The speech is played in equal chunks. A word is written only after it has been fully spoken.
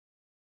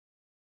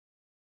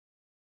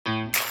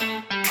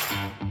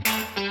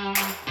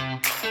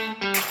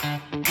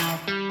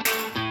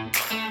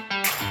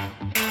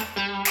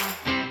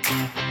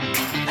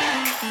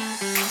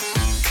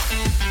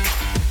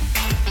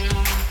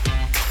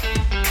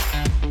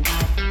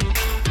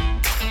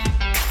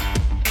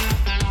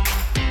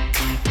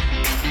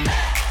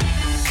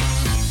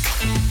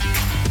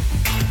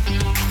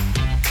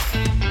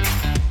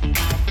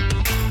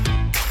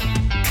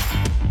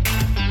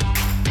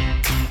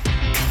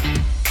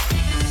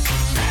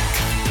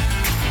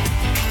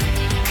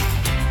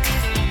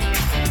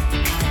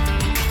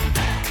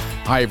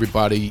Hi,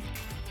 everybody.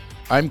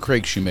 I'm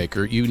Craig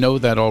Shoemaker. You know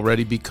that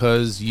already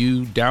because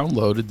you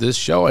downloaded this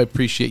show. I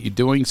appreciate you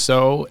doing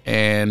so.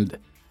 And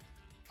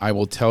I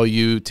will tell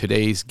you,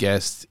 today's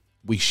guest,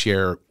 we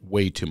share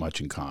way too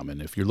much in common.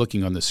 If you're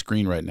looking on the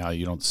screen right now,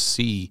 you don't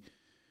see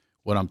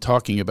what I'm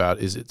talking about.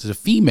 It's a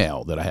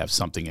female that I have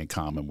something in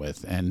common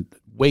with, and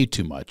way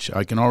too much.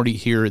 I can already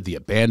hear the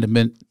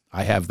abandonment.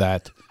 I have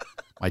that.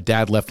 My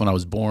dad left when I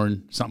was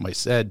born. Something I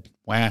said,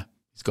 wah,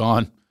 he's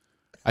gone.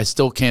 I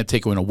still can't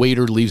take it when a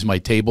waiter leaves my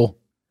table.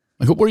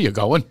 I go, where are you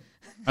going?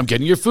 I'm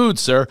getting your food,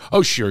 sir.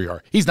 Oh, sure you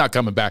are. He's not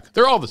coming back.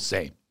 They're all the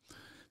same.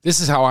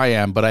 This is how I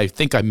am, but I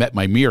think I met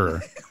my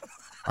mirror.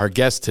 Our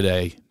guest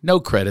today,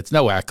 no credits,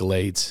 no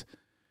accolades.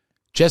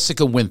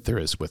 Jessica Winther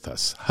is with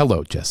us.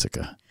 Hello,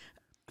 Jessica.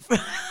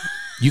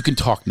 You can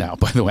talk now,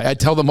 by the way. I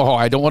tell them all,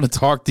 I don't want to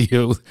talk to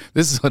you.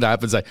 This is what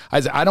happens. I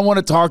say, I don't want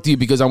to talk to you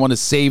because I want to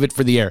save it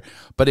for the air.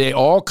 But they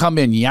all come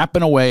in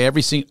yapping away.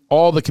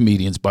 All the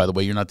comedians, by the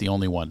way, you're not the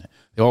only one.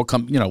 They all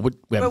come, we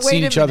haven't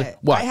seen each other.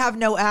 What? I have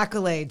no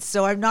accolades,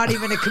 so I'm not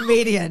even a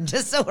comedian.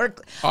 Just so we're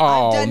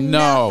I've done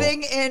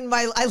nothing in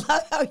my. I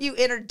love how you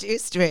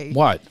introduced me.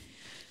 What?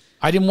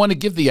 I didn't want to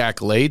give the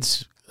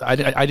accolades. I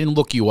didn't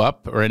look you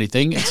up or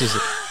anything. It's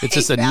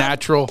just a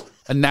natural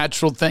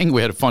thing.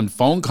 We had a fun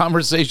phone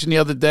conversation the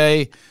other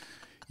day.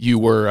 You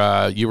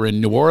were in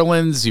New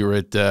Orleans. You were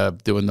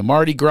at doing the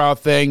Mardi Gras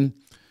thing.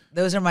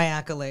 Those are my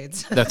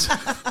accolades. That's.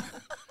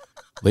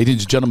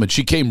 Ladies and gentlemen,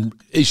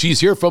 she's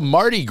here from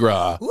Mardi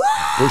Gras,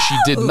 where she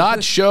did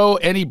not show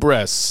any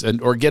breasts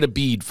or get a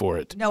bead for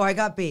it. No, I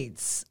got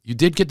beads. You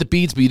did get the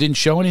beads, but you didn't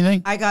show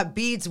anything? I got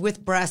beads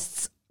with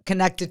breasts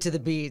connected to the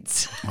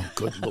beads. Oh,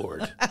 good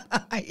Lord.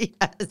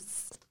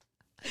 Yes.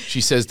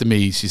 She says to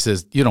me,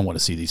 you don't want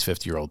to see these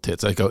 50-year-old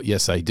tits. I go,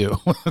 yes, I do.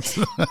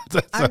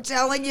 I'm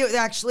telling you,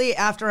 actually,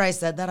 after I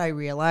said that, I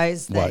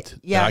realized that. What?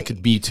 Yeah, that I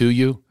could be to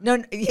you? No,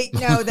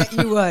 that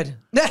you would.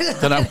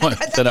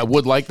 that I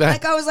would like that?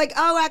 Like, I was like,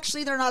 oh,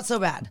 actually, they're not so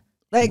bad.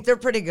 Like, they're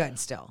pretty good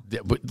still. Yeah,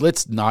 but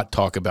let's not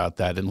talk about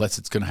that unless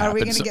it's going to happen. Are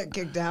we going to get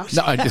kicked out?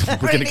 No,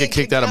 we're going to get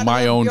kicked out of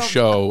my own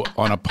show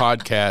on a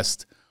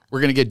podcast.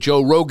 We're going to get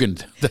Joe Rogan.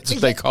 That's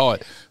what they call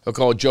it. They'll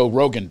call it Joe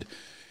Rogan.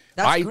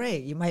 That's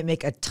great. You might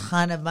make a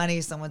ton of money.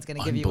 Someone's going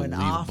to give you an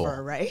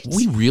offer, right?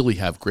 We really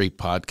have great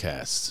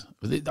podcasts.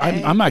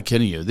 I'm not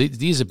kidding you.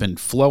 These have been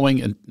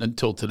flowing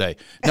until today.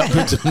 No,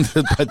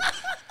 but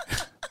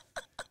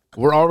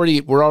we're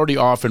already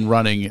off and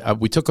running.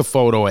 We took a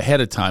photo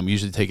ahead of time. We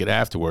usually take it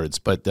afterwards,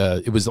 but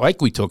it was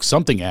like we took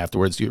something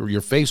afterwards.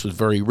 Your face was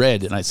very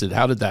red, and I said,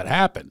 "How did that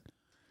happen?"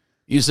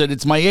 You said,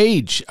 "It's my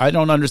age. I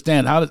don't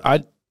understand.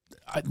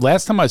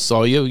 Last time I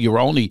saw you, you were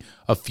only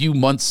a few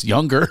months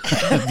younger.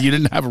 You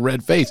didn't have a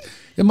red face.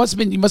 You must have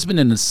been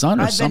in the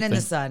sun or something." I've been in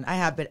the sun. I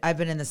have been. I've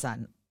been in the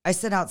sun. I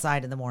sit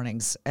outside in the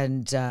mornings,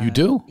 and you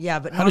do? Yeah,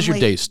 but how does your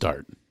day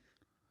start?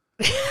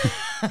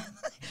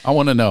 I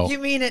want to know. You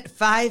mean at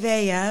 5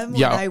 a.m.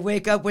 Yeah. when I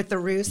wake up with the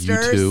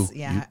roosters? You too?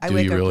 Yeah, I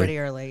wake up pretty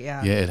early.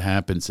 Yeah. Yeah, it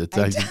happens. It's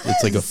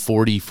like a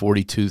 40,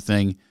 42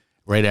 thing.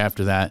 Right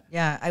after that.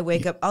 Yeah, I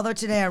wake up. Although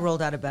today I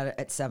rolled out of bed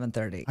at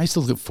 7:30. I used to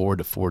look forward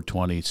to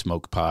 4:20,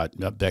 smoke pot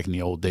back in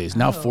the old days.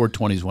 Now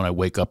 4:20 is when I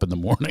wake up in the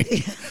morning.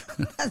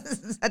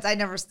 I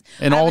never.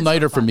 An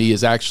all-nighter for me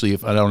is actually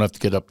if I don't have to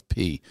get up to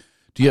pee.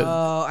 Do you?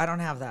 Oh, I don't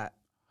have that.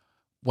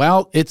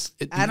 Well,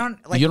 I don't.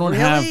 Like, you don't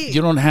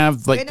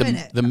have like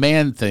the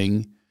man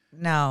thing.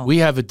 No. We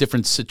have a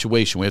different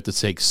situation. We have to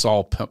take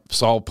Saul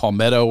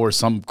Palmetto or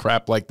some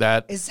crap like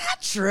that. Is that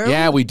true?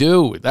 Yeah, we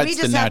do. That's we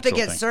just have to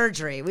get thing.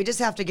 Surgery. We just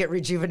have to get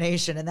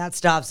rejuvenation, and that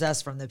stops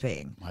us from the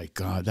peeing. My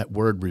God, that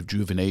word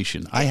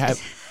rejuvenation.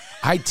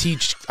 I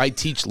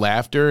teach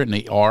laughter, and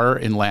the R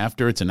in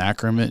laughter, it's an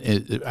acronym.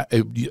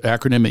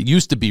 It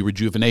used to be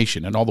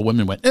rejuvenation, and all the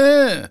women went,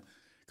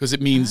 because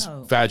it means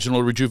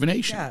vaginal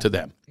rejuvenation to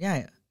them.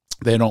 Yeah.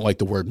 They don't like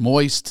the word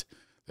moist.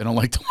 They don't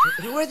like the word.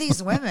 Who are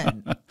these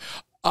women?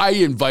 I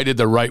invited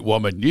the right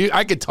woman.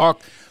 I could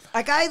talk.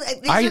 Like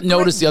I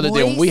noticed the other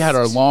day when we had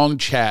our long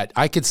chat,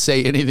 I could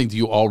say anything to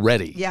you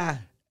already. Yeah.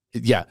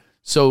 Yeah.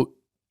 So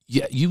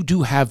yeah, you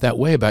do have that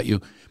way about you,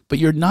 but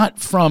you're not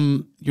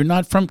from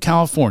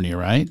California,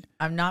 right?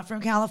 I'm not from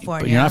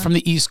California. But you're not from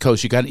the East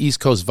Coast. You got an East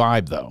Coast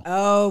vibe though.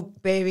 Oh,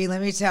 baby, let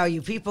me tell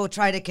you. People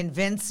try to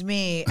convince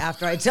me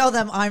after I tell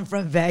them I'm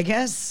from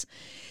Vegas.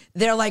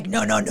 They're like,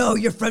 no,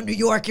 you're from New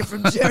York, you're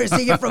from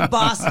Jersey, you're from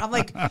Boston. I'm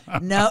like,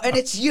 no. And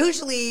it's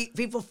usually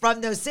people from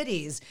those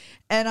cities.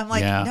 And I'm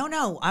like,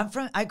 no,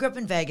 I grew up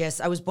in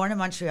Vegas. I was born in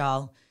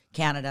Montreal,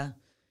 Canada.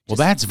 Well,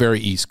 that's very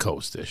East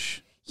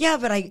Coast-ish. Yeah,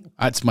 but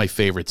that's my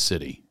favorite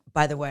city.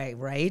 By the way,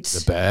 right?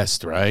 The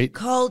best, right?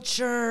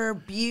 Culture,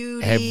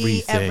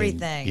 beauty,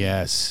 everything.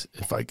 Yes.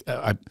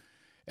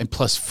 And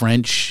plus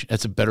French,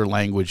 that's a better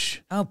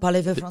language. Oh,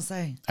 parlez-vous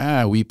français?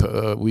 Ah oui,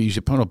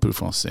 je parle un peu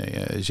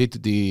français. J'ai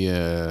étudié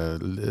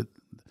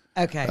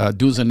okay.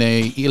 12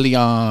 années, il y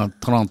a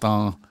 30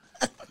 ans,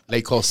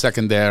 l'école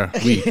secondaire.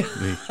 Oui.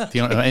 Do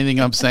you know anything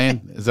I'm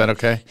saying? Is that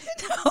okay?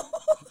 No.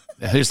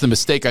 Here's the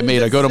mistake I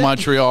made. I go to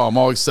Montreal. I'm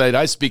all excited.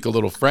 I speak a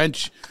little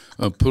French.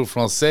 pour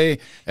français,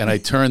 and I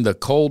turned the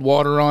cold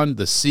water on,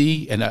 the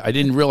C, and I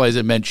didn't realize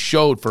it meant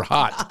chaude for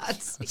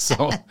hot.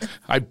 So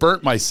I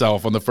burnt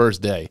myself on the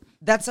first day.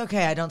 That's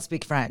okay. I don't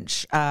speak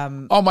French.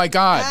 Oh my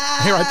God!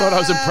 Here, I thought I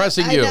was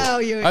impressing you.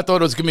 I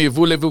thought it was going to be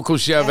 "Voulez-vous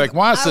coucher avec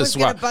moi ce soir?" I was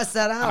going to bust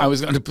that out. I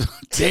was going to.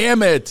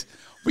 Damn it!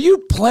 Were you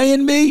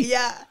playing me?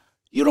 Yeah.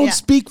 You don't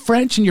speak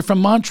French, and you're from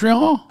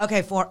Montreal.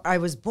 Okay. I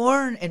was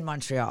born in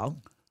Montreal.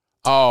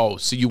 Oh,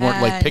 so you weren't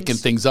like picking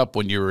things up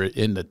when you were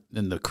in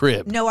the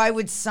crib. No, I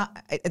would.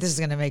 This is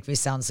going to make me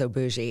sound so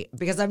bougie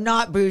because I'm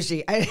not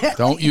bougie.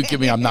 Don't you give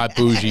me I'm not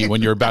bougie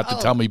when you're about to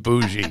tell me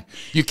bougie.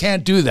 You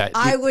can't do that.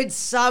 I would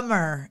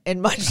summer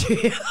in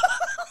Montreal.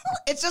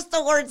 It's just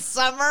the word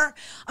summer.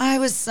 I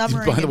was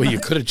summering. By the way, you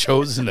could have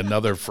chosen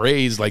another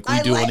phrase like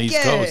we do on the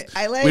East Coast.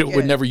 I like we it.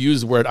 would never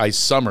use the word I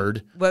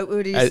summered. What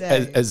would you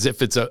say? As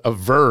if it's a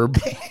verb.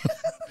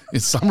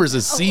 Summer's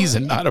a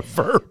season, not a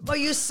verb. Well,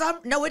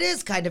 no, it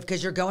is kind of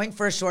because you're going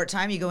for a short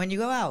time. You go in, you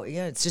go out.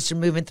 Yeah, it's just you're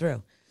moving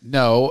through.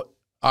 No,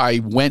 I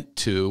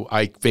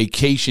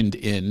vacationed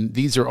in.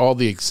 These are all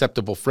the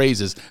acceptable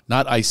phrases,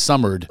 not I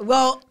summered.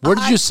 Well, where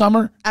did you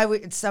summer?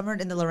 I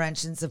summered in the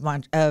Laurentians of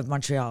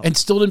Montreal. And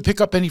still didn't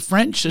pick up any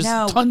French? There's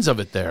tons of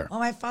it there.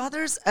 Well, my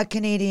father's a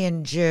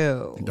Canadian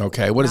Jew.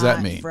 Okay, what does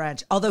that mean?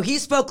 French. Although he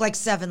spoke like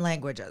 7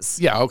 languages.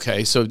 Yeah,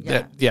 okay. So,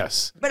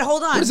 yes. But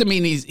hold on. What does it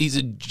mean he's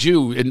a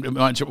Jew in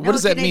Montreal? What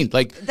does that mean?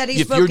 Like, that he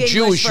if spoke you're English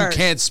Jewish, first.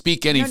 you can't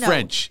speak any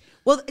French.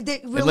 Well,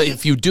 really,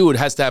 if you do, it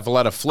has to have a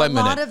lot of phlegm in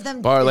it. A lot of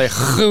them.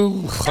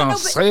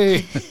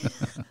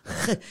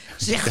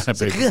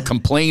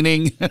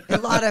 Complaining. A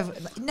lot of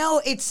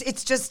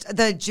it's just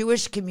the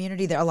Jewish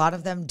community there. A lot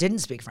of them didn't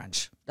speak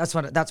French. That's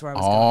where I was going.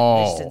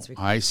 They just didn't speak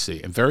I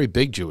see. A very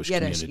big Jewish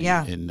Yiddish,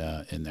 community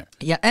in there.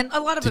 Yeah, and a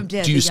lot of them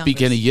did. Do you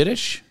speak any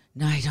Yiddish?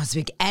 No, I don't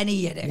speak any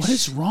Yiddish. What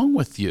is wrong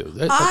with you?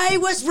 I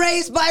was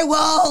raised by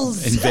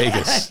wolves. In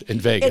Vegas. In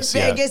Vegas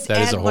that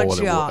is a whole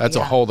Montreal. That's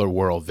a whole other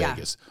world,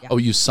 Vegas. Yeah. Oh,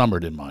 you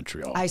summered in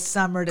Montreal. I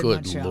summered in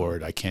Montreal. Good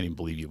Lord, I can't even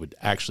believe you would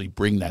actually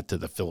bring that to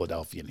the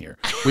Philadelphian here.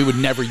 We would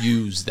never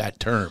use that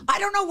term. I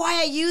don't know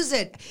why I use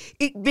it.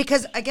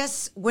 Because I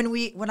guess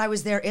when I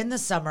was there in the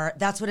summer,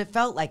 that's what it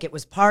felt like. It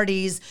was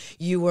parties.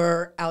 You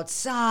were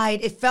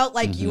outside. It felt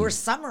like you were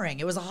summering.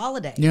 It was a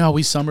holiday. Yeah,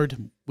 we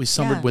summered. We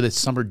summered with a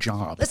summer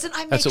job. Listen,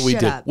 I make That's what we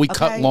did. up, We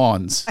cut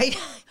lawns.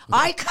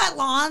 I cut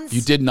lawns.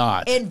 You did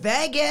not. In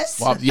Vegas.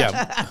 Well,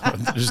 yeah.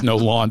 There's no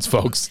lawns,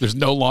 folks. There's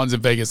no lawns in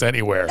Vegas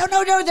anywhere.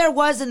 No. There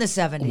was in the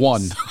 70s.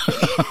 One.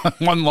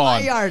 One lawn.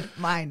 My yard.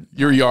 Mine.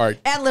 Your yard.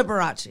 And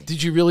Liberace.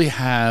 Did you really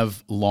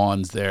have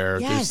lawns there?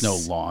 Yes. There's no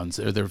lawns.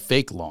 They're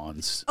fake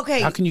lawns.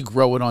 Okay. How can you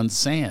grow it on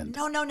sand?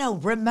 No.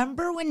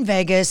 Remember when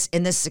Vegas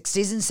in the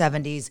 60s and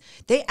 70s,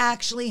 they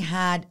actually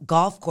had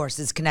golf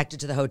courses connected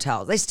to the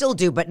hotels. They still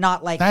do, but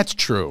not like. That's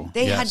true.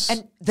 They had,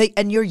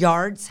 and your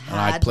yards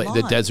had lawns.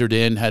 The Desert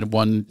Inn had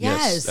one.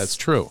 Yes, that's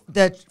true.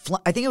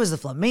 I think it was the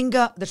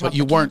Flamingo. But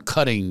you weren't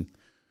cutting.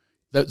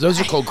 Those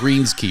are called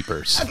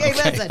greenskeepers. Okay,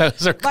 listen.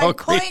 Those are called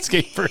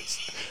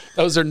greenskeepers.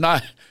 Those are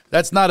not.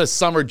 That's not a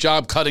summer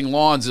job cutting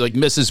lawns like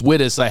Mrs.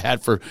 Wittes I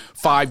had for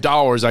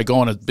 $5. I go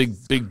on a big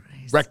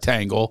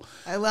rectangle.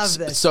 I love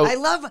this. So I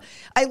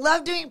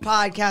love doing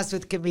podcasts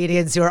with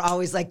comedians who are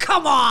always like,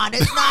 "Come on,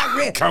 it's not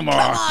real. Come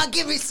on,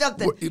 give me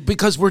something."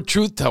 Because we're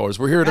truth tellers.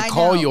 We're here to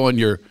call you on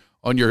your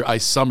I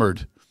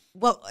summered.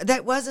 Well,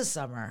 that was a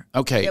summer.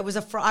 Okay. It was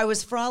I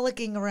was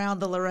frolicking around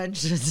the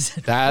Laurentians.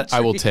 That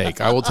I will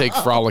take. I will take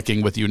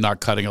frolicking with you,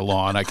 not cutting a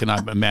lawn. I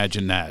cannot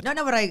imagine that. No,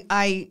 but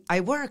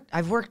I worked.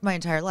 I've worked my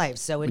entire life.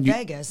 So in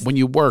Vegas. When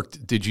you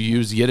worked, did you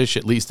use Yiddish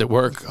at least at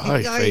work?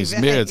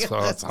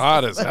 It's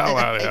hot as hell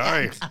out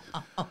here.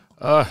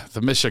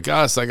 The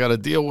Michigas I got to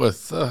deal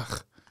with.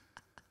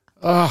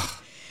 I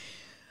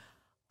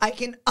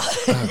can.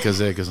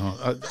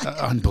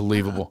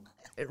 Unbelievable.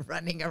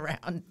 Running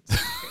around.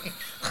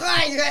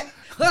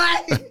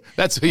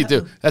 That's what you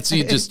do. That's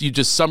what you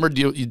just summered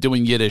you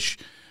doing Yiddish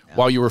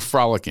while you were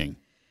frolicking.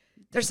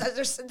 This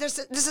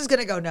is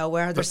gonna go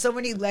nowhere. There's so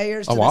many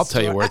layers. Oh, I'll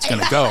tell you where it's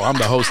gonna go. I'm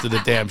the host of the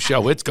damn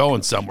show. It's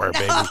going somewhere,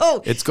 baby.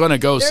 It's gonna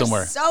go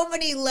somewhere. There's so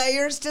many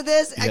layers to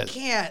this. I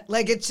can't.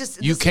 Like it's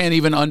just. You can't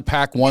even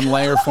unpack one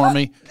layer for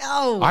me.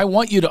 No. I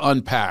want you to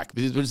unpack.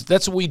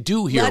 That's what we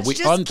do here. Let's we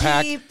just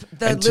unpack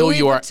until Louis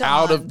you are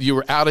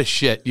Vuitton. out of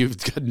shit. You've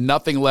got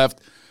nothing left,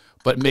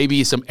 but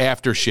maybe some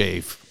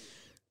aftershave.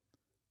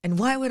 And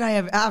why would I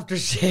have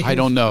aftershave? I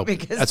don't know.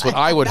 Because that's what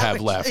I would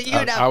have left.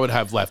 I would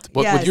have left.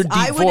 But with your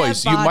deep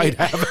voice, you might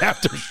have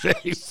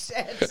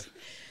aftershave.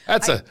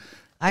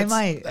 I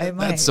might.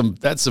 That's some.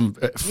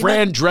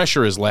 Fran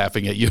Drescher is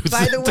laughing at you.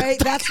 By the way,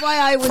 that's why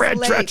I was Fran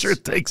late. Drescher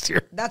thinks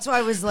you're. That's why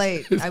I was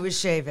late. I was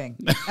shaving.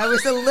 I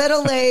was a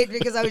little late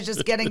because I was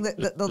just getting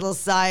the little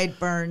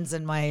sideburns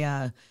in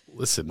my.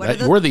 Listen,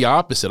 we're the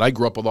opposite. I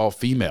grew up with all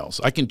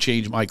females. I can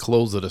change my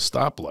clothes at a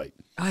stoplight.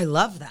 I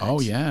love that. Oh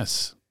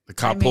yes. The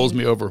cop pulls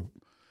me over.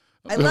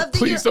 I love that.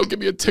 Please don't give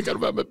me a ticket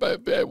about my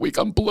bad week.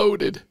 I'm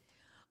bloated.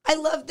 I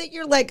love that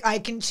you're like, I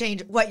can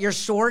change your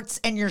shorts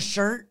and your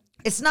shirt.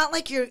 It's not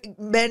like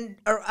men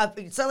are up.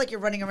 It's not like you're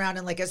running around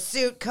in like a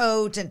suit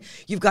coat and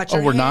you've got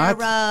your we're hair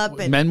not. up.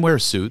 And Men wear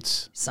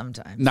suits.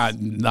 sometimes.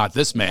 Not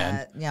this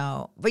man.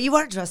 No, but you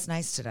are dressed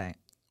nice today.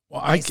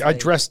 Well, I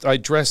nicely. I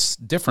dress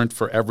different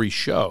for every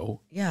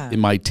show. Yeah. In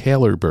my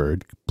Taylor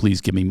Bird,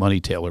 please give me money,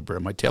 Taylor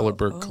Bird. My Taylor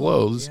Bird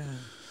clothes. Yeah.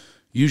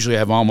 Usually I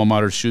have alma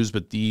mater shoes,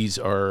 but these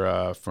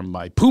are from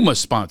my Puma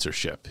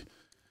sponsorship.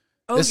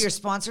 Oh, This- you're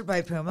sponsored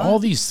by Puma? All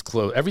these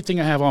clothes, everything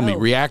I have on me.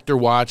 Reactor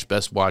watch,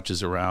 best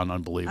watches around,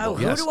 unbelievable. Oh,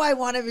 who do I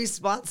want to be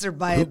sponsored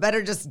by? I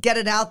better just get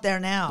it out there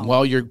now.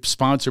 Well, you're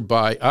sponsored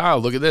by,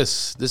 look at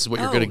this. This is what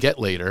you're going to get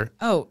later.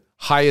 Oh,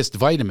 Highest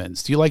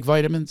Vitamins. Do you like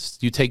vitamins?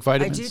 Do you take I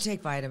vitamins? do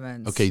take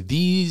vitamins. Okay,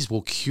 these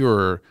will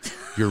cure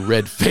your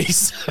red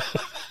face.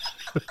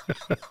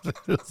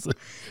 This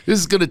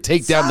is going to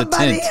take down the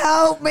Somebody tint.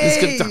 help me.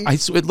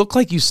 It looked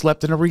like you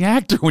slept in a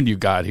reactor when you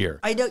got here.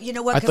 I don't. You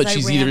know what? I 'Cause thought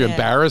she's ran either in.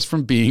 embarrassed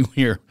from being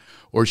here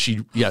or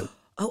yeah.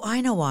 Oh,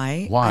 I know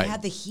why. Why? I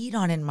had the heat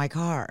on in my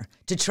car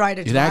to try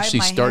to. It's dry actually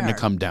my starting hair.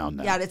 to come down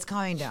now. Yeah, it's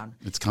calming down.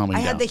 It's calming I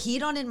down. had the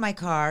heat on in my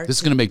car. This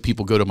is going to make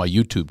people go to my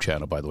YouTube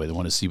channel, by the way. They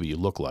want to see what you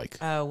look like.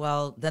 Oh,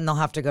 well, then they'll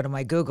have to go to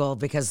my Google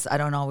because I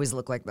don't always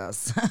look like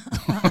this.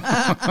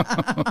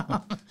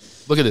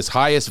 Look at this.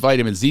 Highest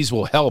Vitamins. These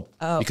will help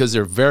because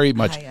they're very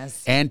much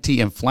Highest.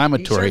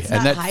 anti-inflammatory, You sure it's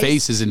and not that Highest?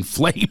 face is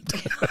inflamed.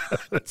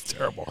 It's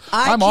terrible.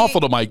 I I'm came-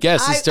 awful to my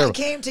guests. It's I terrible.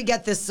 came to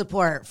get this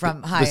support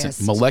from Highest.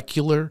 Listen,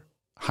 molecular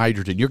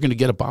hydrogen. You're going to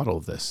get a bottle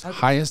of this.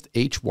 Highest,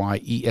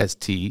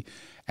 HYEST.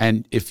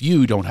 And if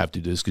you don't have to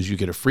do this because you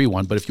get a free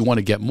one, but if you want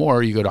to get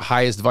more, you go to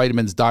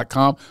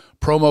highestvitamins.com,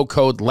 promo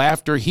code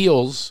Laughter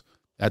Heals.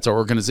 That's our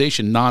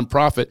organization,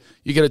 nonprofit.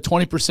 You get a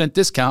 20%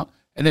 discount,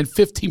 and then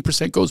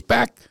 15% goes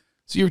back.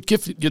 So your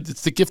gift,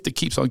 it's the gift that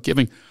keeps on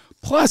giving.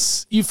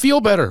 Plus, you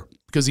feel better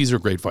because these are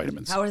great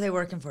vitamins. How are they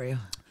working for you?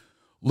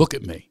 Look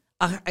at me.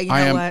 You know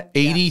I am what?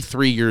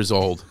 83 years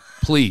old.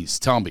 Please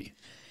tell me.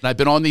 And I've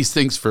been on these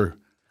things for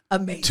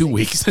Amazing. 2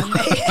 weeks.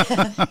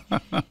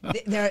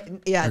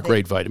 They're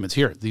Great vitamins.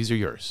 Here, these are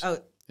yours. Oh.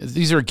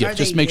 These are a gift. Are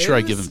Just they make sure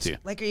I give them used? to you.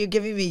 Like, are you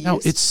giving me No,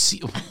 used? it's,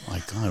 oh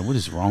my God, what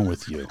is wrong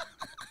with you?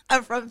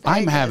 I'm from Vegas.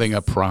 I'm having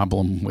a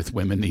problem with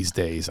women these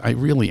days. I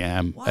really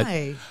am.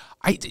 Why?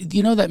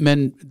 You know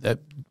that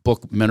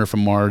book, Men Are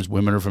From Mars,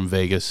 Women Are From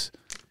Vegas?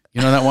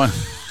 You know that one?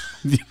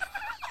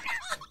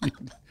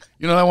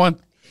 You know that one?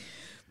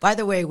 By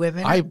the way,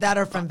 women that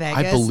are from Vegas,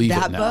 I believe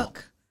that it now.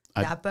 book,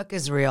 that book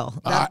is real.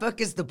 That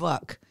book is the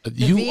book. The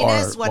You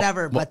Venus, are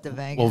whatever, well, but the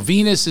Vegas. Well,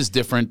 Venus is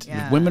different.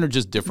 Yeah. Women are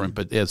just different,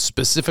 but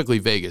specifically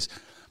Vegas.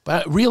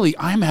 But really,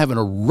 I'm having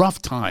a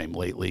rough time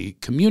lately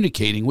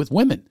communicating with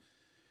women.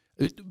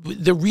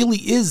 There really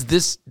is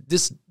this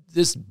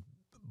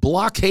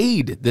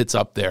blockade that's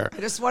up there. I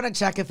just want to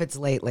check if it's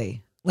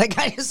lately.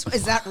 Like, is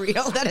that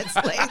real that it's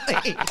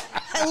lately?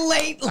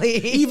 Lately.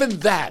 Even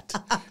that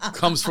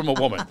comes from a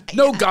woman.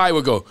 No guy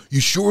would go, "You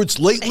sure it's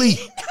lately?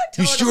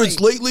 You sure it's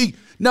lately?"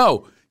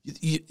 No,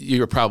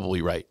 you're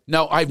probably right.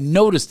 No, I've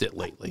noticed it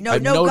lately. No,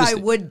 I've no noticed guy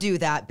it. would do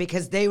that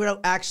because they don't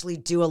actually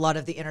do a lot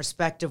of the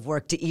introspective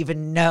work to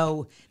even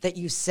know that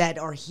you said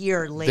or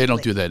hear lately. They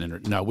don't do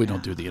that. No, we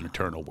don't do the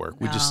internal work.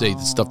 We just say the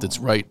stuff that's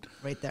right.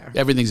 Right there.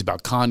 Everything's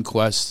about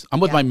conquest.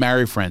 I'm with my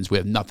married friends. We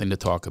have nothing to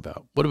talk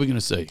about. What are we going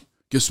to say?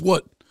 Guess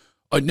what?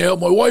 I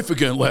nailed my wife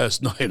again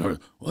last night. Well,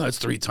 that's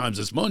 3 times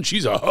this month.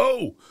 She's a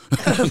hoe.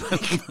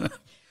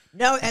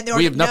 No, and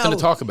We have nothing to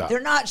talk about. They're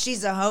not.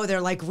 She's a hoe. They're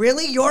like,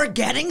 really? You're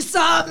getting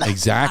some?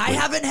 Exactly. I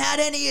haven't had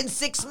any in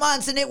 6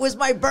 months, and it was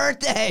my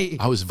birthday.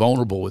 I was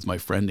vulnerable with my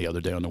friend the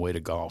other day on the way to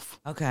golf.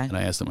 Okay. And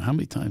I asked him, how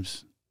many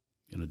times,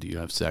 do you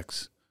have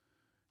sex?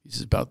 He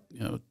says about,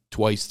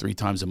 2, 3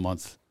 times a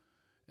month.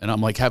 And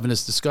I'm like having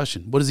this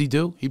discussion. What does he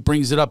do? He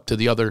brings it up to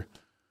the other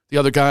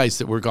guys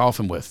that we're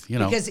golfing with,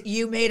 Because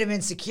you made him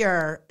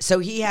insecure, so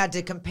he had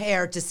to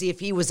compare to see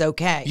if he was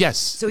okay. Yes,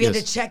 So he had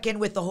yes. to check in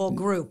with the whole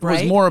group, It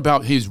right? was more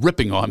about he's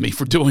ripping on me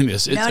for doing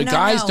this.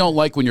 Guys no. don't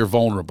like when you're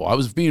vulnerable. I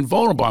was being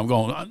vulnerable. I'm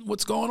going,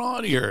 what's going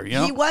on here?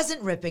 He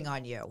wasn't ripping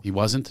on you. He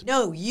wasn't?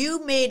 No,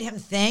 you made him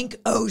think,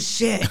 oh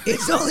shit,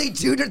 it's only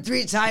 2 to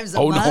 3 times a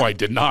Oh, month. no, I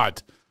did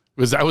not.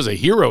 Because that was a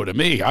hero to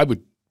me. I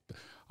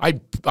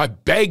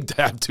begged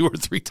to have 2 or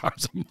 3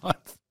 times a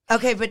month.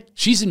 Okay, but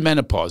She's in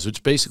menopause,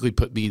 which basically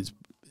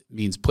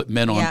means put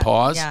men on Yeah,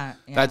 pause. yeah,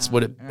 That's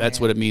what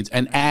it means.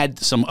 And add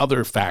some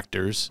other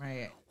factors.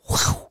 right.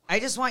 I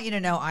just want you to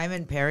know I'm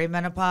in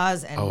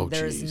perimenopause and Oh,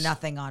 there's geez.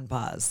 nothing on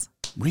pause.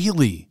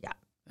 Really? Yeah.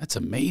 That's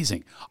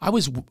amazing. I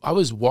was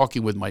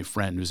walking with my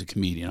friend who's a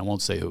comedian. I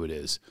won't say who it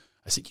is.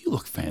 I said, "You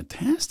look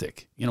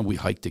fantastic." We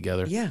hiked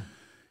together. Yeah.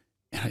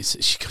 And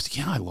she goes,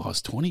 "Yeah, I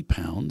lost 20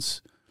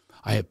 pounds.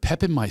 I have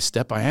pep in my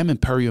step. I am in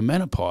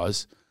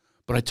perimenopause,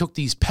 but I took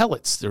these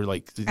pellets. They're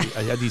like,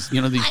 I had these, these I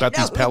about know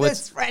these who pellets.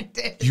 this friend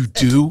is. You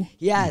do?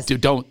 Yes. You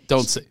do.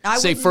 Don't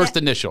say first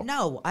initial.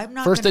 No, I'm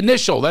not. First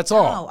initial. That's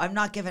all. No, I'm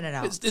not giving it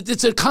out.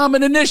 It's a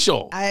common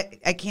initial. I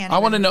can't. I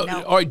want to know.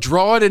 No. All right,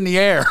 draw it in the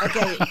air.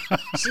 Okay,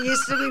 she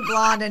used to be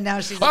blonde and now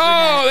she's a Oh,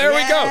 brunette. there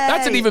we go.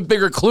 That's an Yay. even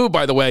bigger clue,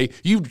 by the way.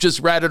 You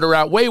just ratted her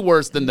out way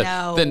worse than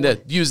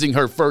the using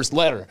her first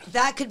letter.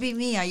 That could be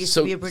me. I used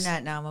to be a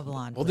brunette. Now I'm a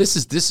blonde. Well, this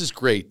is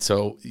great.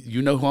 So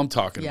you know who I'm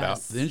talking about.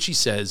 Yes. Then she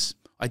says,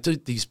 I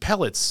took these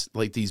pellets,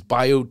 like these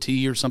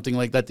BioT or something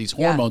like that, these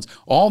hormones,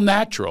 all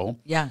natural.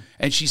 Yeah.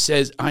 And she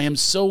says, I am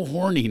so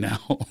horny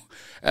now.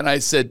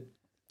 And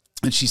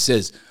she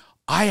says,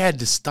 I had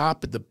to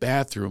stop at the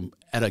bathroom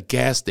at a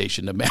gas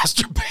station to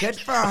masturbate. Good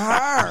for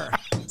her.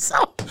 So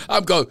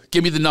I'm going,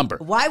 give me the number.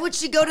 Why would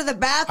she go to the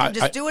bathroom?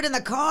 Just do it in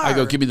the car. I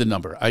go, give me the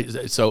number.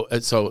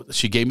 So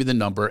she gave me the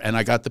number, and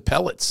I got the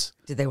pellets.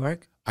 Did they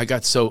work? I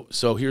got so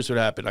here's what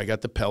happened. I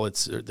got the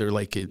pellets. They're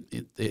like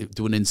they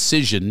do an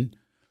incision,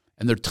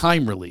 and they're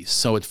time release.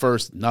 So at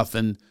first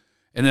nothing,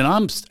 and then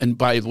and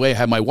by the way, I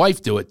had my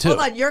wife do it too.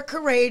 Hold on, you're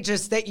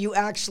courageous that you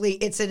actually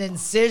it's an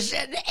incision,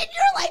 and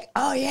you're like,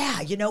 oh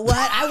yeah, you know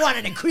what? I want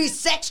an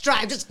increased sex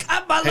drive. Just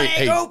cut my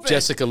leg open.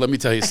 Jessica, let me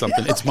tell you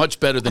something. It's much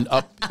better than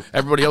up.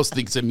 Everybody else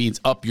thinks it means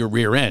up your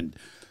rear end.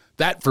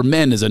 That for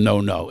men is a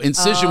no-no.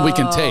 Incision we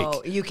can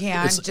take. You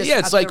can.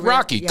 It's like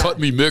Rocky. Yeah. Cut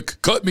me,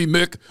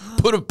 Mick.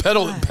 Put a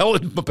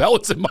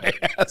pellets in my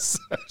ass.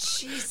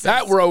 Jesus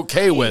that we're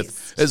okay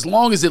with, as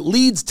long as it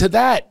leads to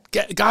that.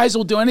 Guys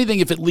will do anything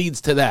if it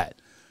leads to that.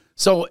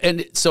 So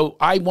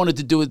I wanted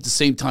to do it at the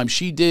same time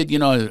she did.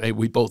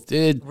 We both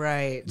did.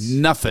 Right.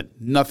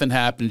 Nothing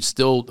happened.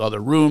 Still other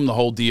room, the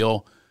whole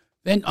deal.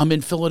 Then I'm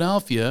in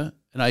Philadelphia,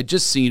 and I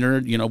just seen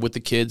her. With the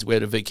kids. We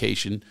had a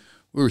vacation.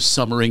 We were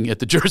summering at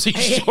the Jersey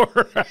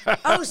Shore.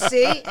 Oh,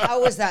 see? How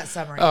was that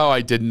summary? Oh,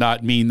 I did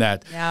not mean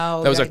that.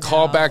 No. That was a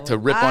callback to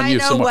rip on you.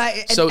 I know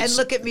what, and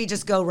look at me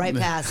just go right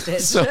past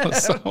it.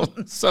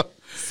 So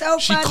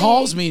she funny.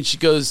 calls me and she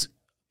goes,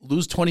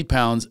 lose 20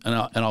 pounds and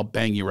I'll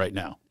bang you right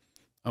now.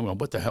 I'm going,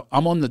 what the hell?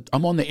 I'm on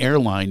the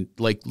airline,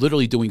 like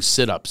literally doing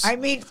sit-ups. I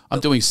mean, I'm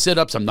doing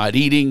sit-ups. I'm not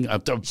eating.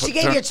 She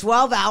gave you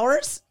 12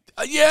 hours?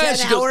 Yeah,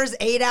 10 hours,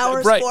 8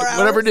 hours, right, 4 hours?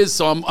 Whatever it is.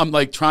 So I'm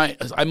like trying.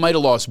 I might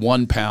have lost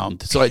 1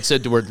 pound. So I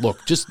said to her,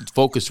 look, just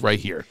focus right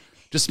here.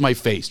 Just my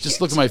face. Just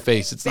look at my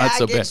face. It's not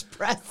so bad.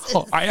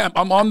 Oh, I am.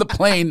 I'm on the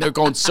plane. They're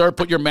going, sir,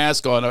 put your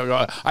mask on.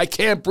 I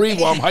can't breathe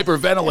while I'm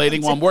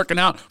hyperventilating while I'm working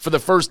out for the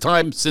first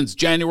time since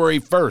January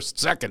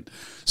 2nd.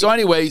 So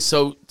anyway,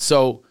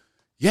 so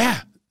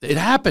yeah, it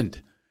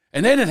happened.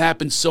 And then it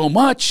happened so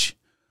much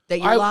that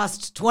you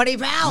lost 20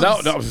 pounds.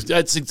 No,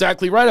 that's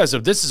exactly right. I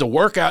said, this is a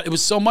workout. It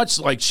was so much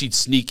like she'd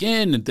sneak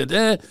in and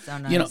So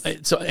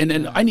nice. and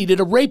then I needed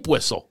a rape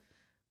whistle.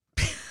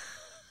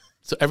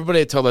 So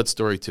everybody I tell that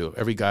story to,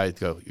 every guy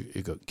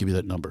you go, give me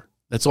that number.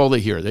 That's all they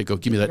hear. They go,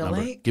 give me that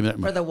number. Give me that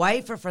number. For the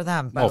wife or for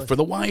them? Both? Oh, for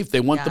the wife. They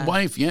want the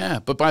wife, yeah.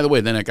 But by the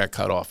way, then I got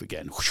cut off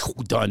again.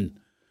 Done.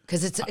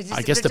 Because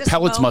I guess the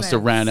pellets must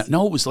have ran out.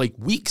 No, it was like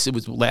weeks.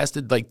 It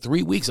lasted like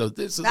 3 weeks.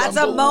 That's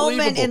a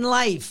moment in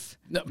life.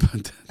 No,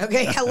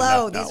 okay,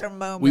 hello. These are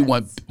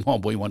moments.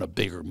 We want a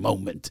bigger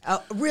moment.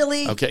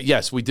 Really? Okay,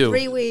 yes, we do.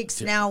 3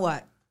 weeks. Now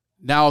what?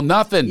 Now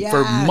nothing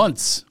for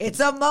months. It's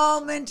a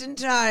moment in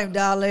time,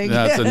 darling.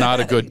 That's not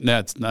a good.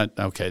 That's not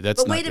okay.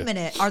 That's. But wait a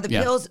minute. Are the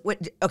pills?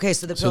 Okay,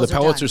 so the pills. So the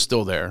pellets are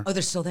still there. Oh,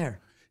 they're still there.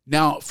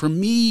 Now, for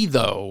me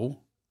though,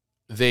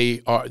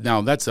 they are.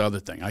 Now that's the other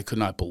thing. I could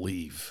not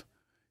believe.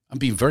 I'm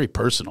being very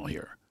personal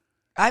here.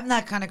 I'm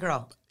that kind of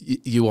girl.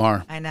 You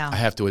are. I know. I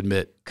have to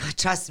admit. God,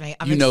 trust me.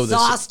 I'm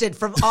exhausted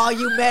from all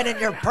you men and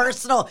your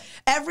personal.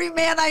 Every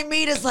man I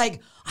meet is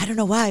like, I don't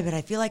know why, but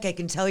I feel like I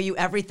can tell you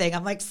everything.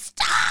 I'm like,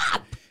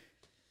 stop.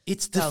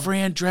 It's the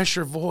Fran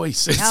Drescher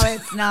voice. No,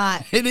 it's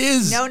not. It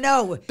is.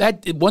 No.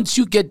 That once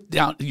you get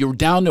down, you're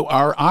down to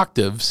our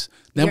octaves.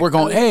 Then we're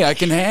going, hey, I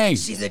can hang.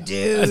 She's a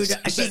dude.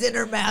 She's in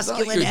her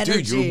masculine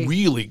energy. Dude, you're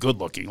really good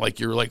looking. Like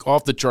you're like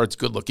off the charts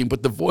good looking,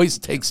 but the voice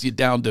takes you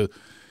down to,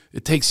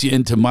 it takes you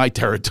into my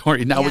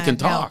territory. Now we can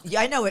talk.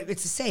 Yeah, I know it.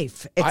 It's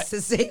safe. It's a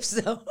safe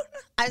zone.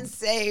 I'm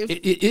safe.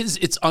 It is.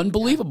 It's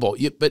unbelievable.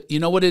 But you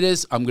know what it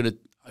is? I'm gonna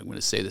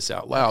say this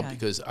out loud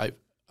because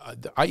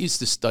I used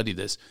to study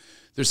this.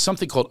 There's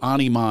something called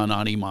anima and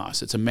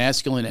animas. It's a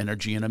masculine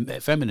energy and a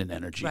feminine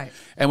energy. Right.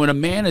 And when a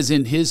man is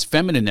in his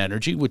feminine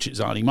energy, which is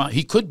anima,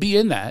 he could be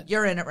in that.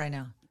 You're in it right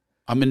now.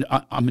 I'm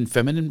in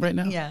feminine right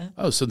now? Yeah.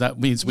 Oh, so that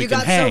means we you can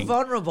hang. You got so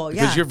vulnerable,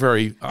 because you're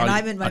very... and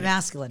I'm in my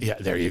masculine. Yeah,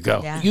 there you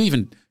go. Yeah. You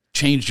even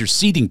changed your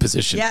seating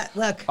position. Yeah,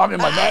 look. I'm in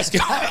my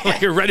masculine.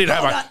 Like you're ready to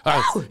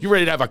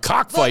have a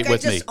cockfight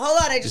with me.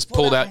 Hold on, I just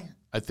pulled out...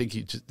 I think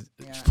you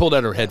just pulled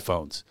out her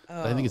headphones.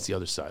 I think it's the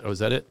other side. Oh, is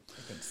that it?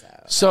 I think so.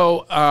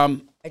 So...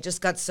 I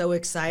just got so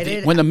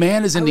excited. When the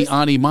man is in the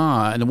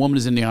anima and the woman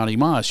is in the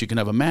animas, you can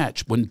have a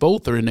match. When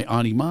both are in the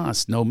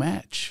animas, no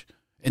match.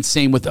 And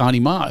same with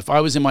anima. If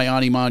I was in my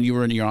anima and you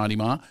were in your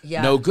anima,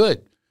 no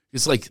good.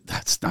 It's like,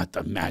 that's not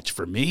the match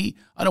for me.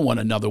 I don't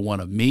want another one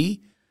of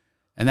me.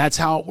 And that's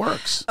how it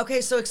works.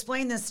 Okay, so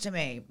explain this to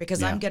me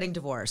because I'm getting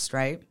divorced,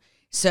 right?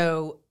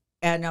 So,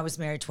 and I was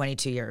married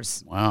 22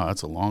 years. Wow,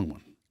 that's a long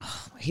one.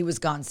 He was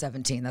gone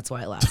 17. That's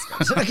why I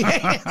lasted.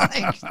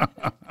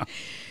 Okay.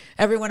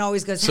 Everyone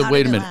always goes, so how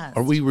wait did a it minute. last?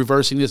 Are we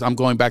reversing this? I'm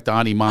going back to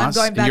Ani Mas,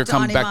 I'm going and back you're to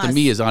coming Ani back to Mas.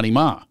 me as Ani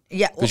Ma.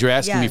 Yeah, Because you're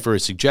asking yeah. me for a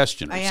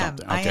suggestion or I am.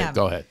 something. I Okay, am.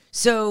 go ahead.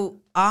 So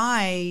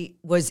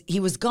he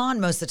was gone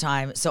most of the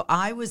time. So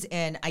I was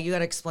in, you got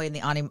to explain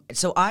the Ani.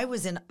 So I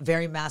was in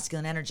very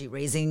masculine energy,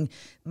 raising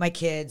my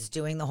kids,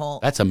 doing the whole.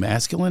 That's a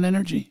masculine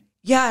energy?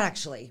 Yeah,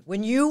 actually.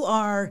 When you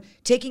are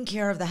taking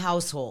care of the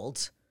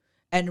household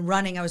and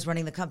running, I was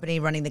running the company,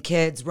 running the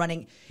kids,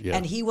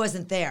 and he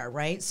wasn't there,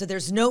 right? So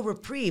there's no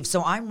reprieve.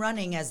 So I'm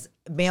running as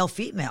male,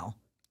 female.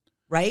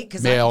 Right?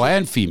 Male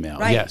and female,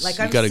 right, yes. like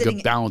you I'm got to sitting-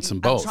 balance them I'm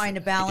both. trying to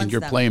balance And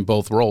you're them. playing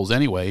both roles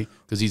anyway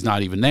because he's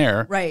not even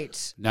there.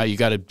 Right. Now you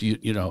got to,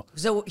 you know.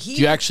 So Do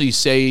you actually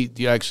say,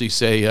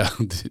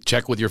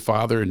 check with your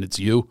father and it's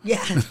you?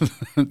 Yeah.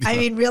 I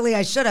mean, really,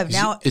 I should have.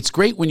 Now, It's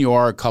great when you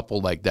are a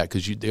couple like that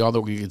because the other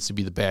one gets to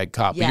be the bad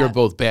cop. But Yeah. you're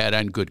both bad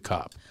and good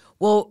cop.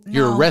 well,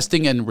 You're no,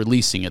 arresting and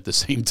releasing at the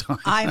same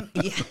time.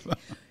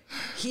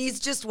 He's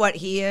just what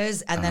he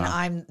is, and then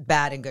I'm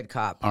bad and good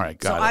cop. All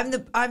right, So got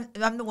it.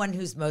 I'm the one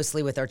who's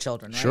mostly with our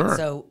children, right? Sure.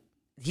 So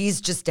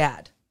he's just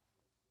dad.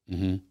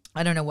 Mm-hmm.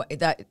 I don't know what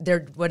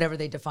whatever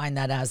they define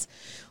that as.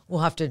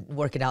 We'll have to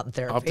work it out in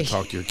therapy. I'll have to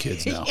talk to your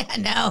kids now. Yeah,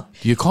 no.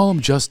 Do you call him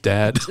just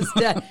dad?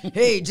 Dad.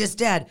 Hey, just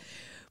dad.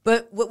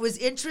 But what was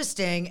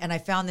interesting, and I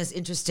found this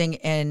interesting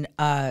in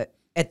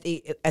at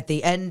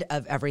the end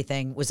of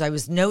everything, was I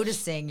was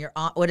noticing your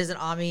what is it,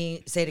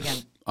 Ami? Say it again.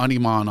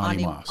 Animan,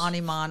 animas.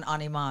 Animan,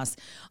 animas.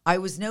 I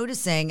was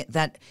noticing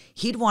that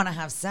he'd want to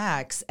have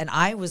sex, and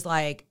I was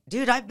like,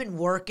 dude, I've been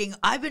working.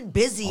 I've been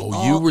busy.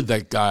 Oh, you were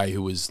that guy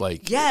who was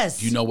like, Yes.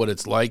 Do you know what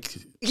it's like?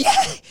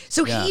 Yeah.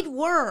 So Yeah. he'd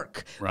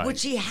work, Right.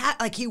 which he had,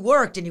 like he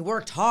worked and he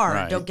worked hard.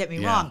 Right. Don't get me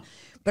Yeah. wrong.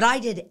 But I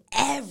did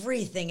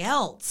everything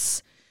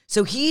else.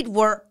 So he'd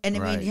work, and I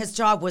Right. mean, his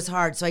job was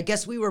hard. So I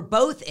guess we were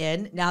both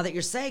in, now that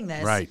you're saying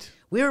this, Right.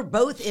 we were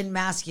both in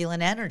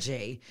masculine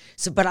energy.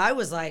 So, but I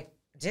was like,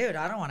 dude,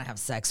 I don't want to have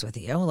sex with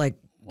you. Like,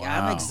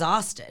 Wow. I'm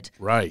exhausted.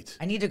 Right.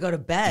 I need to go to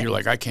bed. And you're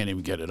like, I can't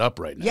even get it up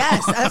right now.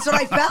 Yes, that's what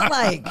I felt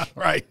like.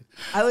 Right.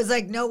 I was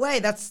like, no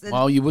way.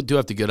 Well, you do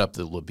have to get up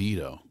the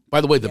libido. By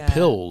the way, the Yeah.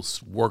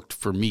 pills worked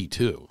for me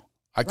too.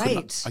 I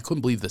Right. couldn't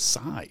believe the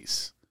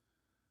size.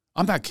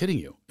 I'm not kidding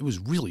you. It was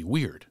really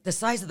weird. the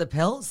size of the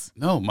pills.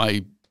 No,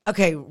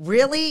 Okay,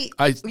 really?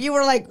 You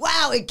were like,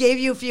 wow, it gave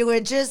you a few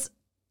inches?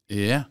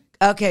 yeah.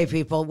 Okay,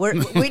 people, we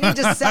need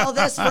to sell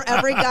this for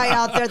every guy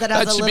out there that has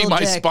That a should little be my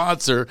dick.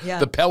 sponsor, Yeah.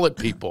 the pellet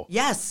people.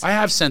 Yes. I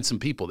have sent some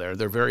people there.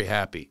 They're very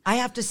happy. I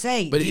have to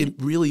say, But it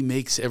really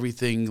makes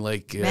everything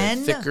like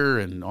Men- thicker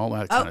and all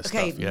that kind of stuff.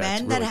 okay, Yeah,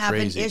 men it's that really have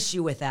crazy. an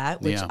issue with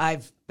that, which Yeah.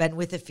 I've been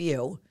with a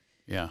few,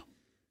 Yeah.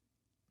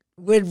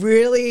 would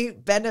really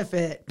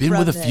benefit. Been from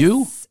with a this.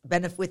 few?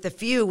 Benefit with a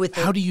few. With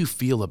How do you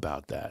feel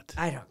about that?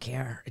 I don't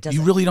care. It doesn't.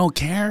 You really don't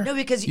care? No,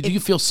 because do you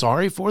feel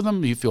sorry for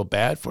them? Do you feel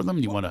bad for them?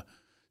 You want to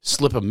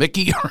slip a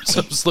Mickey or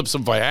slip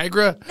some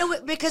Viagra?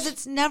 No, because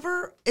it's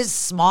never as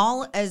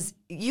small as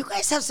you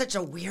guys have such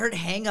a weird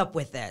hang up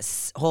with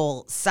this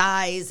whole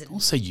size. And Don't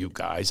say you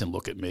guys and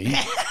look at me.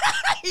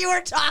 you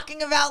were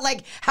talking about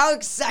like how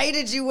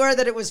excited you were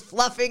that it was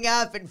fluffing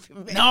up and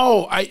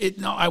No,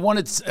 I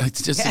wanted to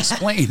just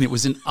explain. It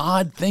was an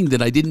odd thing that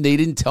they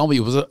didn't tell me.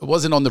 It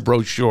wasn't on the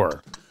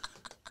brochure.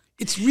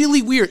 It's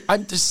really weird.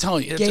 I'm just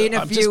telling you. Gain a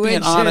I'm few just being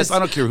inches. honest. I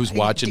don't care who's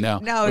watching now.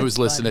 No, who's it's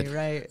listening. funny,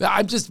 right.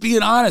 I'm just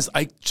being honest.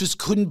 I just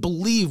couldn't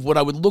believe what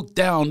I would look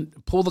down,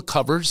 pull the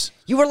covers.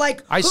 you were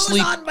like, I who's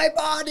sleep- on my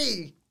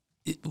body?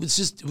 It was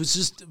just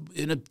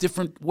in a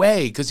different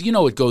way because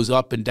it goes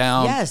up and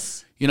down.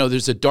 Yes.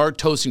 There's a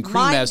dartose and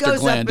Mine cremaster goes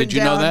gland. up Did and you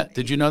know down. that?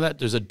 Did you know that?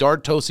 There's a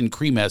dartose and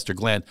cremaster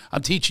gland.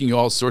 I'm teaching you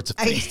all sorts of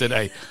things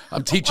today.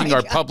 I'm teaching my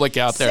our God. public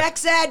out there.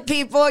 Sex ed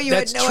people, you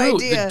That's had no true.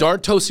 idea. The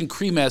dartose and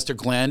cremaster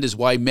gland is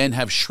why men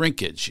have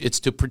shrinkage. It's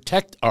to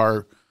protect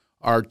our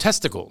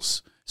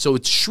testicles. So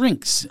it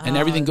shrinks and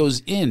everything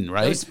goes in,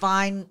 right?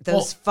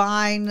 those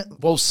fine.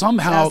 Well,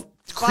 somehow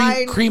Just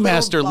fine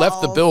cremaster little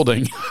left the balls.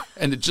 building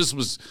and it just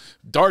was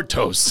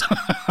dartose.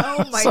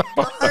 Oh my So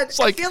God! it's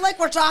like- I feel like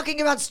we're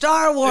talking about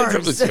Star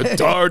Wars. It's a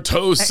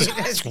dartose.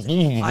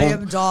 I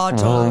am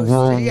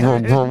Dartos.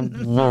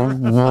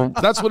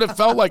 Yeah. That's what it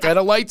felt like. I had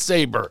a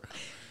lightsaber.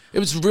 It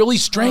was really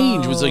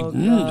strange. It was like,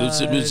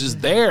 it was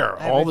just there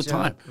I have all a the joke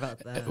time. about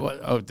that.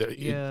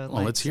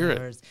 Well, let's hear it.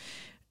 lightsabers.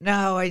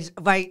 No,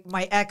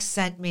 my ex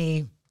sent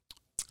me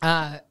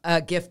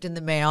a gift in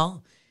the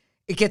mail.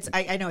 It gets.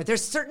 I know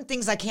there's certain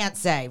things I can't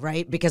say,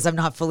 right? Because I'm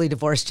not fully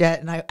divorced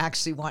yet, and I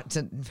actually want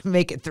to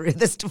make it through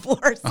this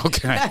divorce.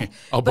 Okay.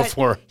 Oh, But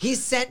before. he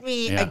sent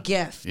me Yeah. a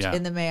gift Yeah.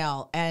 in the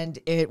mail, and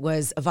it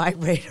was a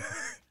vibrator.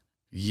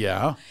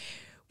 Yeah.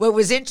 What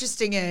was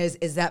interesting is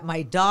that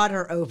my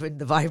daughter opened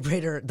the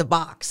vibrator, the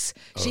box.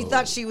 She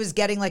thought she was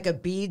getting like a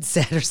bead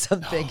set or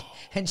something.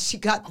 And she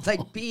got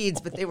like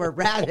beads, but they were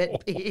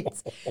rabbit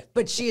beads.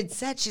 But she had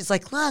said, she's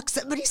like, look,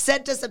 somebody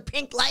sent us a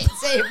pink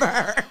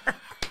lightsaber.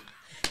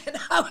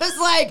 I was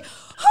like,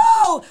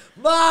 oh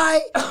my,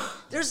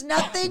 there's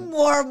nothing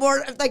more,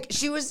 like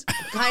she was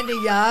kind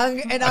of young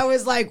and I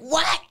was like,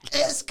 what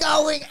is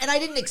going? And I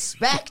didn't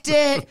expect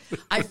it.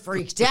 I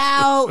freaked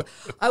out.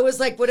 I was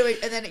like, what do I,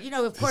 and then,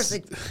 of course,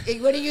 like,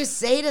 what do you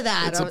say to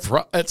that?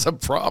 It's a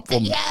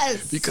problem.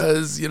 Yes.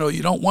 Because, you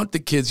don't want the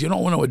kids, you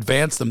don't want to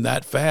advance them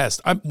that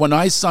fast. When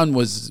my son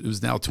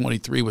who's now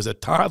 23, was a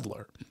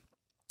toddler,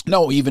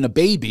 no, even a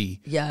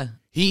baby. Yeah.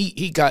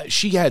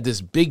 She had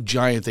this big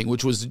giant thing,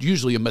 which was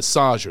usually a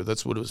massager.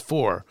 That's what it was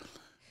for.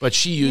 But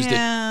she used it.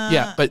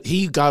 Yeah, but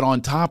he got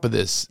on top of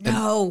this.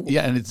 No.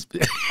 And it's.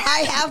 I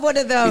have one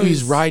of those.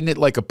 He's riding it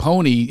like a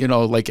pony,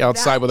 like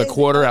outside That with a is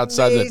quarter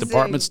outside the amazing.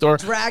 department store.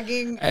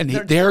 Dragging. And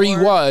their there he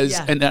door. was.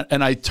 Yeah.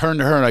 And I turned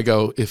to her and I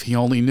go, if he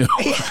only knew.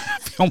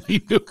 If he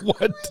only knew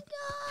what.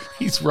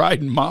 He's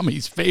riding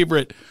mommy's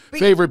favorite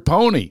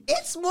pony.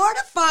 It's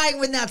mortifying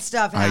when that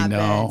stuff happens. I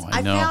know.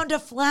 I found a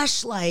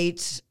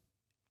flashlight.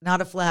 Not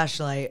a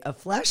flashlight, a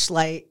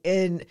flashlight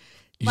in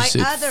my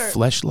said other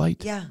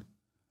fleshlight? Yeah.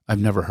 I've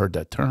never heard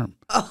that term.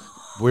 Oh.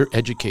 We're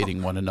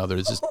educating one another.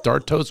 This is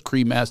Dartos,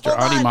 Creamaster,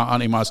 Hold on.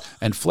 Animas,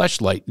 and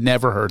Fleshlight.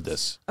 Never heard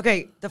this.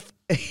 Okay,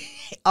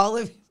 a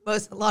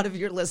lot of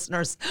your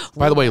listeners.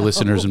 By the way,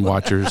 listeners and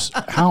watchers,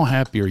 how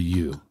happy are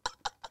you?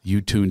 You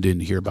tuned in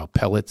to hear about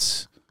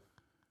pellets,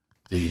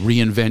 the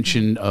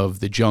reinvention of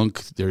the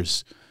junk.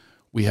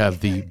 We have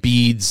the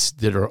beads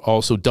that are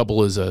also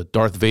double as a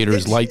Darth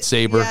Vader's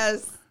lightsaber.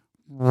 Yes.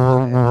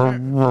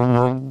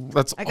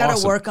 That's I got to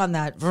awesome. work on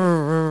that.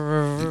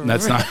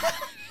 That's not.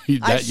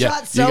 I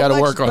shot so you got to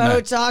much work on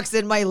that. Botox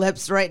in my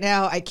lips right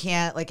now. I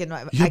can't. Like in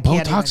my. You have I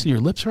can't Botox even, in your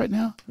lips right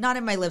now? Not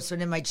in my lips,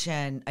 but in my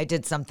chin. I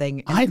did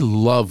something. I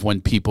love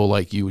when people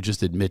like you would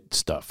just admit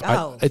stuff.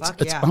 It's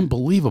yeah.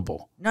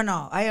 unbelievable.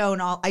 No. I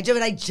own all. I do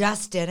it. I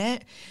just did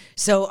it.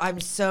 So I'm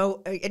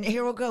so. And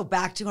here we'll go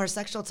back to our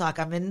sexual talk.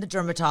 I'm in the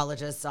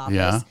dermatologist's office.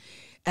 Yeah.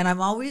 And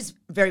I'm always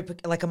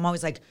I'm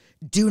always like,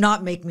 do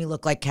not make me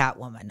look like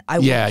Catwoman. I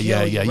will Yeah.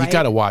 kill you, You right?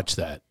 got to watch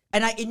that.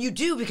 And you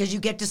do because you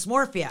get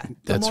dysmorphia. The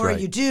That's more right.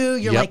 you do,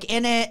 you're Yep. like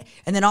in it.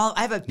 And then I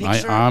have a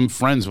picture. I'm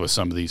friends with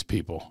some of these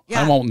people.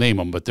 Yeah. I won't name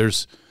them, but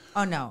there's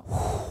no.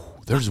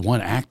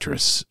 one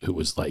actress who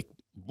was like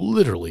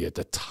literally at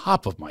the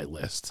top of my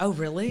list. Oh,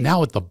 really?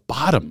 Now at the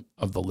bottom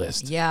of the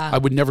list. Yeah. I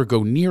would never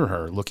go near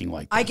her looking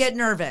like that. I get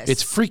nervous.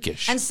 It's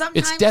freakish. And it's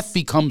sometimes- Death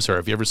Becomes Her.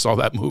 If you ever saw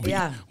that movie,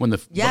 Yeah. when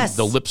Yes.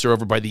 the lips are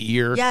over by the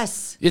ear.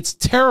 Yes. It's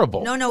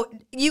terrible. No.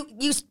 You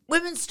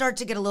women start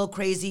to get a little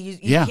crazy. You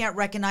Yeah. can't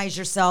recognize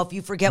yourself.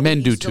 You forget Men what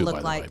you do used to too, look by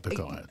the like. way. But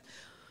go ahead.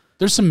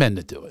 There's some men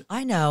that do it.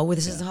 I know. Well,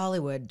 this is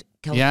Hollywood.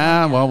 California.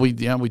 Yeah, well, we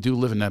do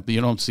live in that, but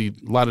you don't see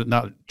a lot of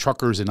not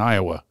truckers in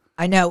Iowa.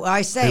 I know.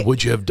 I say. Hey,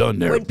 what'd you have done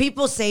there? When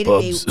people say to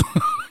Bubs? me,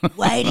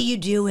 why do you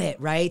do it?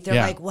 Right? They're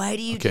Yeah. like, why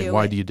do you Okay, do it?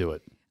 why do you do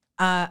it?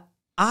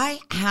 I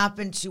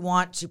happen to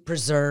want to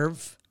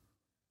preserve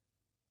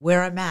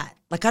where I'm at.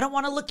 Like, I don't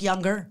want to look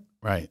younger.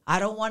 Right. I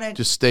don't want to.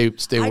 Just stay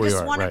where I you just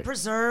are. want to Right.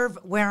 preserve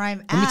where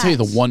I'm at. Let me tell you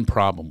the one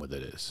problem with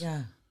it is.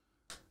 Yeah.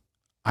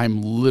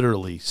 I'm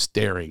literally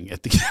staring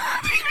at the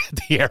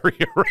the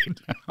area right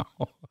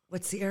now.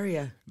 What's the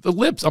area? The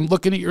lips. I'm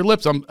looking at your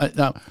lips.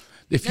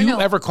 If you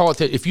ever call it,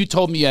 if you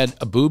told me you had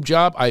a boob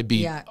job, I'd be.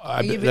 Yeah.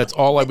 That's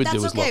all I would do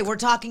is That's okay. look. We're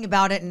talking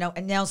about it,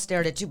 and Nell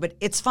stared at you, but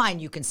it's fine.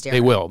 You can stare. They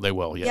at will. They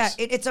will. Yes.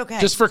 Yeah, it's okay.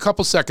 Just for a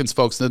couple seconds,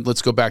 folks. Then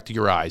let's go back to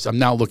your eyes. I'm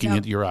now looking No,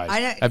 at your eyes.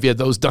 I- Have you had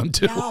those done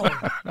too?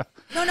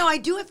 No. I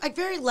do it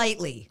very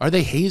lightly. Are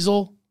they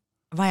hazel?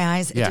 My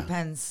eyes. Yeah. It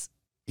depends.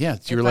 Yeah,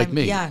 you're If like I'm-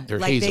 me. yeah, They're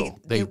like hazel.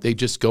 They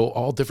just go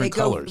all They different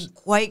go colors.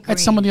 quite I green. had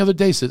someone the other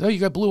day said, "Oh, you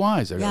got blue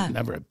eyes." Yeah. I've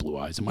never had blue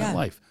eyes in my Yeah.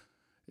 life.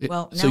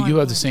 Well, so now you I'm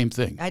have the blue. same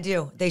thing. I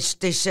do. They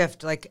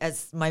shift like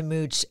as my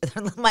mood.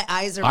 My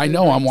eyes are. I mood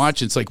know. I'm rings.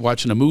 watching. It's like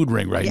watching a mood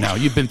ring right now.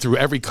 You've been through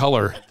every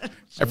color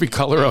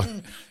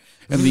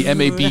and the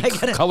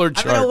MAB color I'm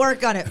chart. gonna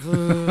work on it.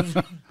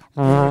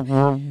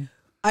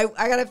 I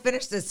gotta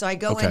finish this. So I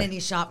go in Okay. and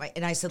he shot my.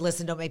 And I said,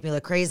 "Listen, don't make me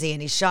look crazy."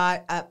 And he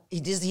shot up. He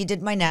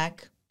did my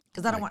neck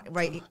because I don't want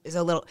He's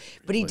a little,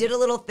 but he did a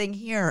little thing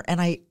here. And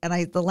I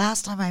the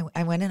last time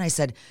I went in, I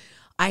said,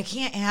 "I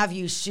can't have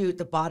you shoot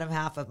the bottom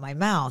half of my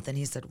mouth." And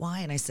he said, "Why?"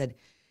 And I said,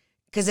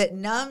 "Because it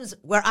numbs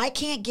where I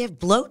can't give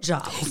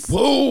blowjobs."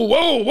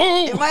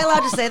 Whoa! Am I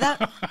allowed to say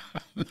that?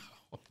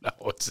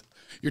 No,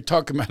 you're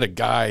talking about a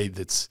guy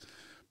that's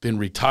been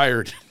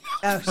retired.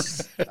 Oh,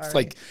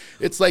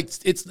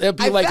 It'd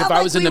be I like if felt I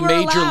like was in we the were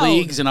major allowed.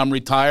 leagues and I'm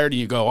retired, and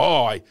you go,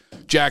 "Oh, I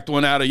jacked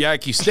one out of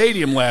Yankee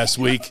Stadium last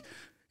week."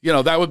 You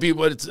know, that would be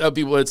what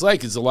it's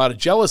like. It's a lot of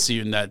jealousy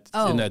in that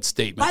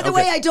statement. By the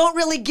way, I don't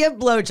really give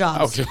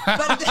blowjobs. Okay.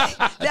 But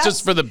that's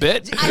Just for the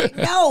bit?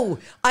 No,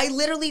 I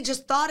literally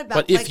just thought about.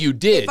 But if you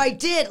did. if I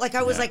did, like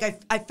I was like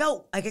I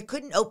felt like I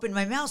couldn't open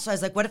my mouth, so I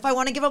was like, what if I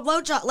want to give a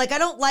blowjob? Like I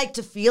don't like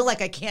to feel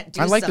like I can't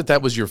do. I like something.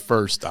 that was your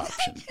first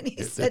option. And he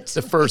the said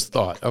the to first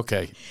thought.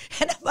 Okay.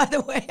 And by the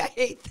way, I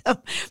hate them,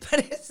 but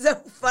it's so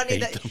funny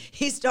Hate that them.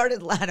 he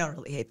started. I don't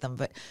really hate them,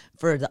 but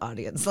for the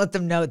audience, let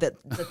them know that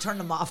to turn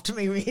them off to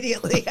me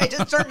immediately. Sorry, I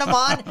just turned them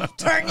on.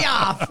 Turn you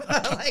off.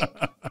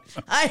 Like,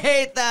 I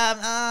hate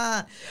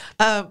them.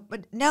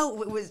 But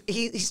no, it was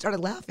he started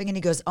laughing and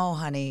he goes, "Oh,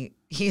 honey,"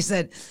 he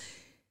said,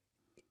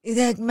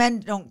 that men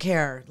don't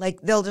care.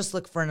 Like, they'll just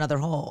look for another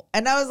hole.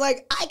 And I was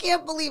like, I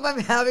can't believe I'm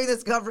having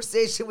this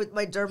conversation with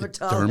my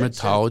dermatologist.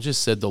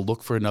 Dermatologist said they'll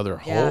look for another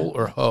hole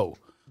or hoe?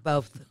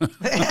 Both.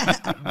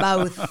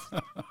 Both.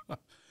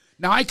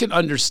 Now, I can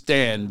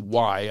understand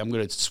why. I'm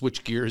going to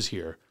switch gears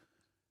here.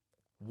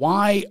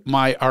 Why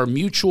our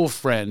mutual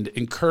friend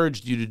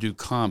encouraged you to do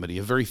comedy,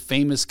 a very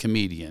famous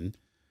comedian.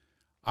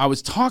 I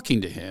was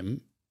talking to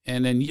him,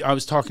 and then I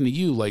was talking to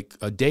you like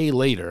a day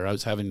later. I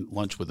was having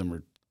lunch with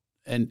him,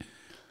 and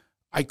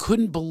I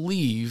couldn't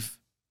believe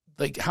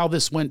like how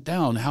this went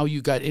down, how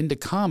you got into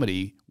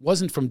comedy.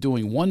 Wasn't from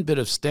doing one bit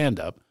of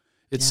stand-up.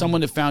 It's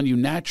someone that found you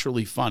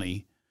naturally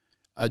funny.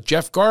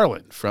 Jeff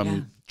Garland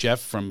from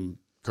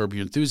Curb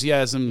Your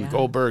Enthusiasm,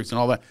 Goldbergs and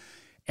all that.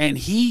 And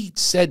he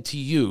said to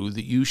you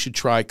that you should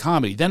try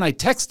comedy. Then I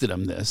texted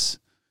him this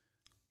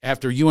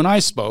after you and I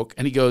spoke,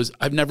 and he goes,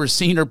 I've never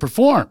seen her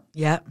perform.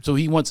 Yeah. So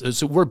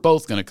so we're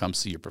both going to come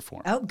see you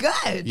perform. Oh,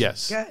 good.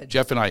 Yes. Good.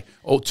 Jeff and I,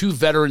 two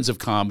veterans of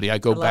comedy. I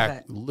go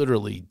back it.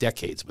 literally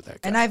decades with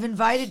that guy. And I've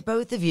invited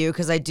both of you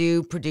because I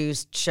do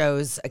produce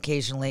shows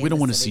occasionally. We don't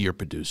want to see your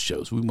produced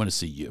shows. We want to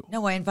see you.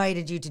 No, I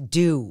invited you to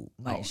do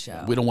my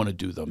show. We don't want to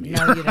do them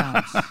either. No, you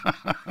don't.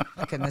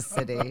 Look in the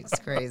city. It's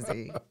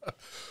crazy.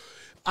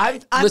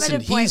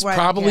 Listen, he's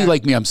probably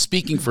like me. I'm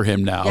speaking for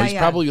him now. Yeah, he's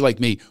probably like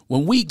me.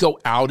 When we go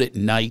out at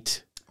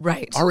night,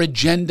 right, our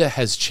agenda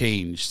has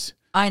changed.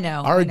 I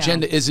know. Our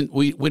agenda isn't,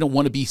 we don't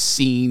want to be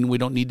seen. We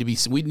don't need to be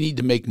seen. We need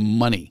to make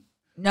money.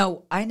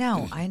 No, I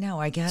know.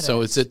 I get it.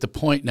 So it's at the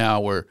point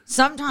now where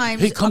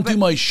sometimes, hey, come do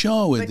my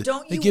show, and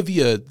don't they give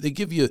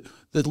you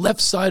the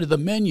left side of the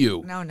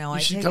menu. No,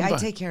 I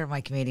take care of my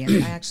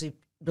comedians. I actually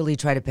really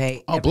try to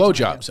pay. Oh,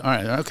 blowjobs. All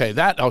right. Okay.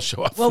 That I'll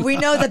show up. Well, we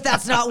know that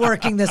that's not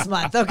working this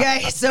month.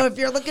 Okay. So if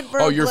you're looking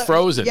for. Oh, you're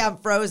frozen. Yeah, I'm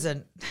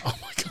frozen. Oh,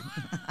 my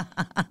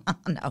God.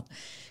 No.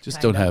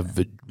 Just don't have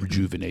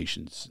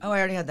rejuvenations. Oh, I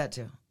already had that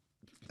too.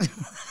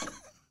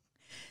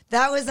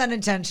 That was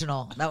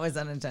unintentional.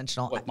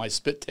 What, my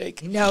spit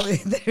take? No.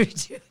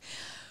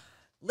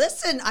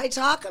 Listen, I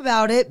talk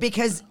about it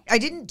because I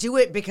didn't do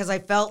it because I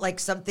felt like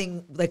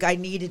something, like I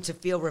needed to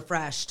feel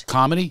refreshed.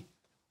 Comedy?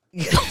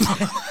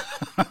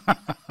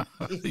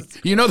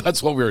 You know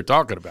that's what we were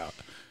talking about.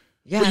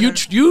 Yeah,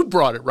 but you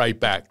brought it right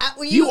back.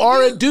 You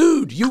are a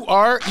dude. You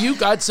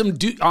got some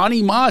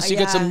animas. You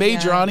got some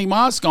major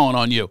animas going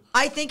on you.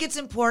 I think it's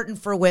important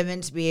for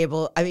women to be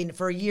able. I mean,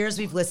 for years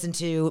we've listened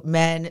to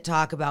men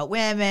talk about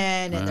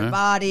women and their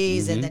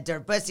bodies and that their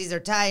pussies are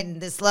tight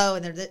and this low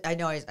and they're. I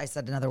know I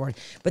said another word,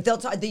 but they'll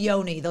talk the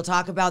yoni. They'll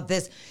talk about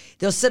this.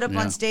 They'll sit up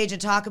on stage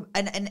and talk,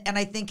 and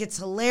I think it's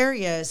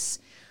hilarious.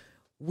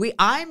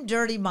 I'm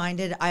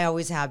dirty-minded. I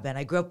always have been.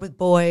 I grew up with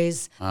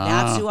boys.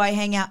 That's who I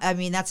hang out. I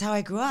mean, that's how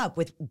I grew up,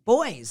 with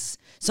boys.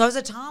 So I was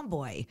a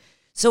tomboy.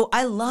 So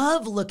I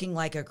love looking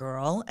like a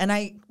girl. And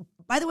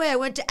by the way, I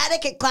went to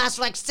etiquette class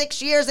for like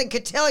 6 years in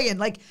cotillion.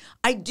 Like,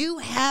 I do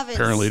have it.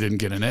 Apparently didn't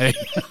get an A.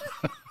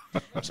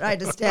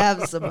 Tried to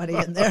stab somebody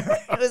in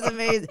there. It was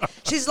amazing.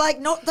 She's like,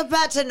 not the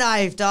butter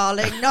knife,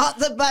 darling. Not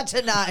the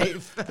butter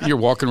knife. You're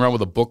walking around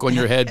with a book on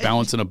your head,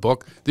 balancing a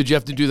book. Did you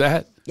have to do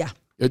that? Yeah.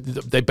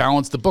 They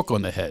balance the book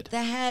on the head.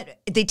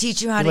 They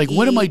teach you how to like, eat.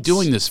 what am I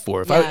doing this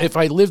for? If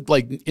I lived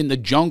like in the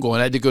jungle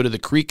and I had to go to the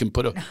creek and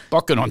put a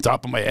bucket on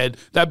top of my head,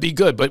 that'd be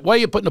good. But why are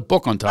you putting a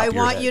book on top of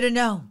your head? I want you to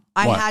know.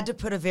 I had to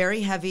put a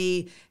very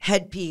heavy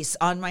headpiece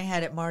on my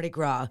head at Mardi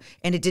Gras,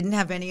 and it didn't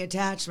have any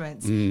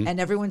attachments. And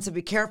everyone said,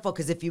 be careful,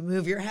 because if you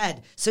move your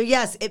head. So,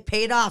 yes, it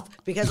paid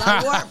off, because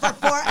I wore it for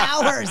 4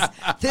 hours.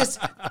 This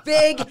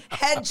big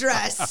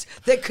headdress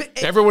that could.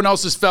 Everyone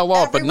else's fell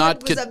off, but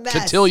not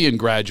cotillion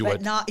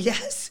graduate. But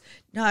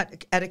not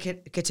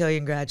etiquette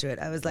cotillion graduate.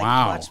 I was like,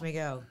 watch me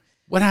go.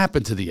 What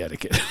happened to the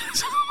etiquette?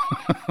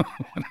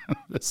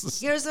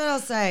 Here's what I'll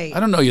say. I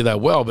don't know you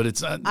that well, but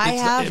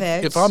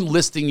if I'm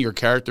listing your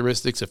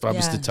characteristics, if I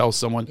was to tell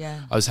someone,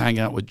 I was hanging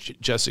out with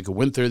Jessica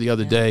Winther the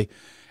other day,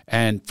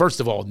 and first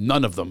of all,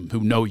 none of them who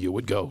know you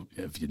would go,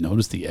 have you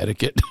noticed the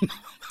etiquette?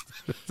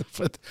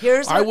 But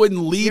I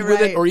wouldn't lead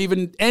with it or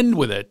even end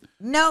with it.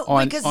 No,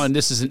 on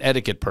this is an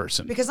etiquette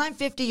person. Because I'm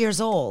 50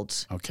 years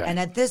old. Okay. And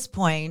at this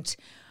point,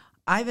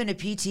 I've been a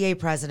PTA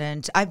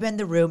president. I've been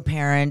the room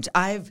parent.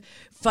 I've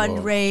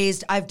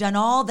fundraised. I've done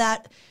all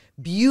that.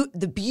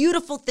 The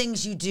beautiful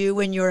things you do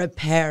when you're a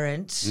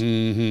parent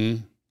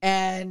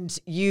and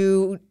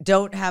you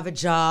don't have a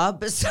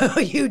job, so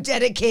you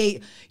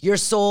dedicate your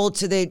soul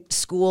to the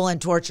school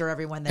and torture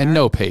everyone there. And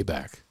no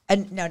payback.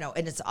 And no,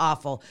 and it's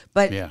awful.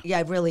 But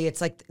really,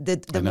 it's like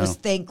the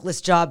most thankless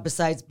job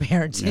besides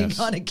parenting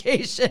on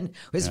occasion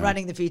was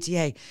running the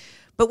PTA.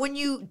 But when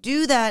you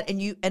do that,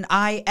 and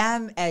I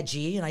am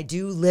edgy, and I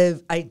do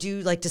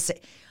like to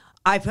say,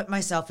 I put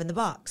myself in the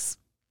box.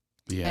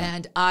 Yeah.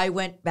 And I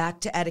went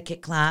back to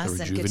etiquette class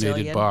and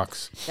cotillion.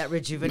 Box. That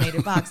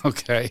rejuvenated box.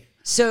 Okay.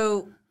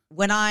 So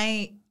when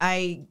I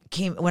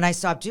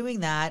stopped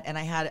doing that, and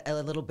I had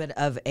a little bit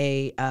of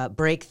a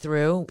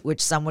breakthrough,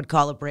 which some would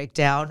call a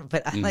breakdown,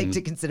 but I like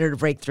to consider it a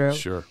breakthrough.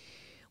 Sure.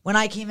 When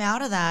I came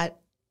out of that,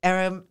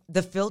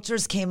 the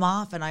filters came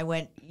off, and I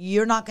went,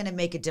 "You're not going to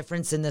make a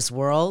difference in this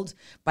world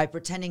by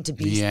pretending to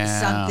be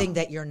something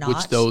that you're not."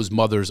 Which those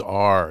mothers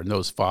are and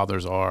those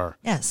fathers are.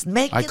 Yes,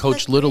 I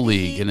coach Little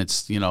League, and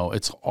it's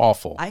it's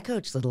awful. I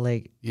coached Little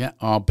League. Yeah,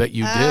 I'll bet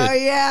you did. Oh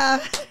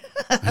yeah.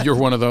 You're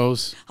one of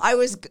those. I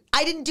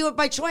didn't do it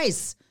by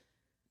choice.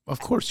 Of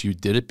course you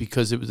did it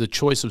because it was a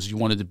choice. Was you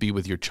wanted to be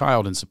with your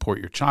child and support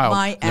your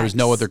child. There was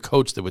no other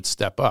coach that would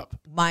step up.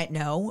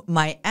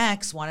 My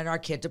ex wanted our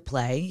kid to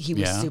play. He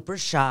was super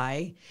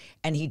shy,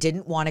 and he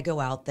didn't want to go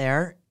out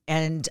there.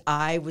 And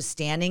I was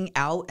standing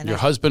out. And your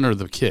husband or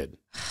the kid?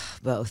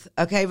 Both.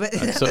 Okay, but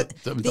so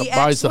the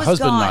why ex is the was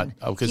husband gone. not?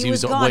 Oh, because he he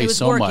was gone. away He was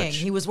so working. much.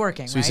 He was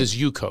working. So he says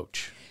you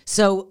coach.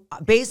 So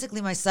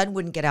basically, my son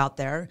wouldn't get out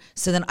there.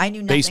 So then I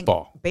knew nothing.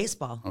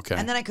 Baseball. Okay.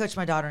 And then I coached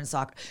my daughter in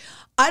soccer.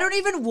 I don't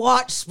even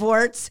watch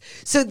sports.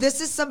 So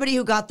this is somebody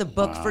who got the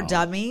book for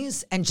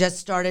dummies and just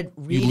started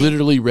reading. You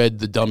literally read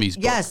the dummies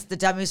book. Yes, the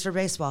dummies for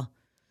baseball.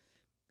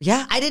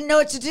 Yeah, I didn't know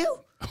what to do.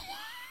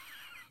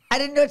 I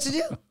didn't know what to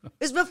do. It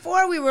was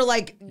before we were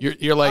like.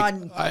 You're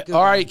like,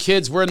 all right,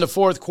 kids, we're in the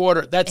fourth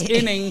quarter. That's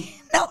inning.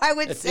 No, I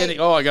would say. Inning.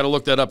 Oh, I got to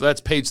look that up.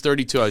 That's page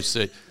 32. I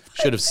should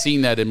have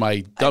seen that in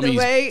my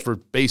dummies for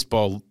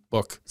baseball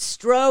book.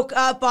 Stroke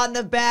up on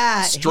the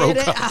bat. Hit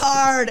it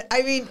hard.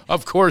 I mean,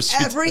 of course,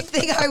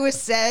 everything I was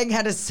saying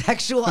had a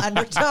sexual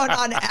undertone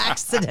on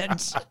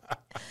accident.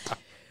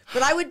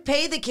 But I would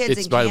pay the kids in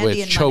candy and money. By the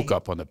way, it's choke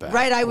up on the bat.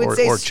 Right, I would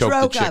say or stroke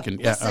choke the chicken.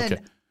 up. Yeah, Listen,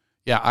 okay.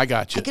 Yeah, I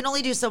got you. I can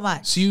only do so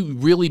much. So you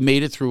really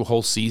made it through a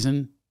whole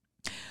season?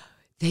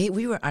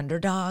 We were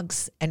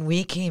underdogs, and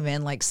we came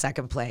in like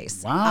second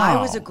place. Wow. I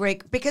was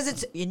because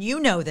it's, and you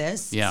know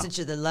this, since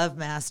you're the love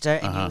master,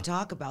 and you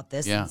talk about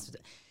this. Yeah.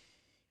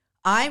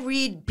 I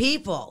read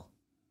people.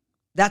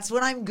 That's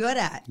what I'm good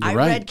at. I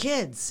read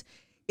kids.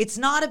 It's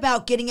not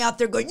about getting out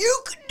there going,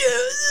 you can do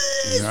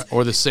this. Yeah,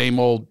 or the same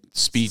old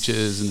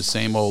speeches and the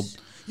same old...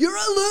 You're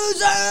a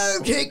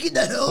loser, taking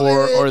the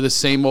helmet. Or the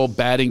same old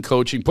batting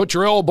coaching. Put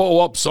your elbow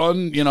up,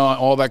 son.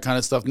 All that kind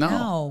of stuff.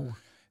 No.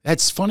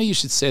 That's funny you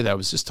should say that. I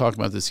was just talking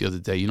about this the other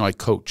day. I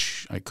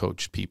coach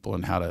people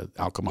and how to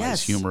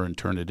alchemize humor and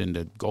turn it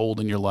into gold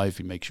in your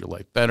life. It makes your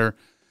life better.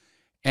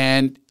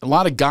 And a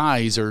lot of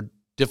guys are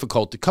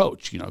difficult to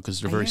coach, because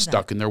they're very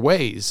stuck in their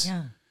ways.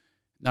 Yeah.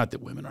 Not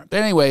that women aren't.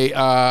 But anyway,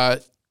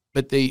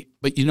 but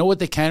you know what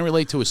they can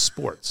relate to is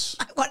sports.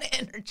 I want to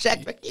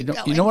interject, but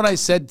you know what I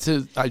said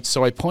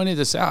so I pointed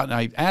this out and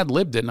I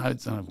ad-libbed it and I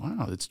thought,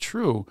 wow, it's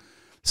true.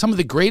 Some of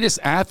the greatest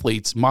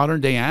athletes, modern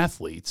day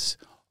athletes,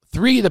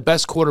 3 of the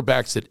best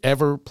quarterbacks that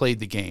ever played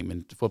the game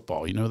in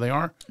football. You know who they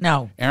are?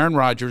 No. Aaron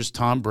Rodgers,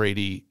 Tom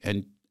Brady,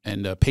 and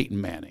Peyton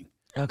Manning.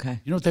 Okay.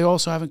 You know what they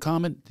also have in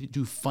common? They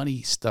do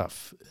funny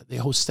stuff. They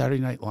host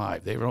Saturday Night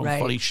Live. They have their own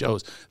funny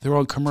shows. They're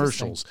on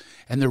commercials,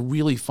 and they're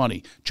really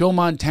funny. Joe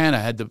Montana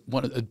had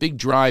a big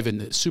drive in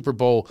the Super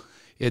Bowl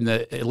in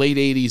the late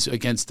 80s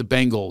against the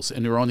Bengals,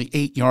 and they were on the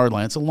 8-yard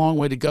line. It's a long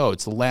way to go.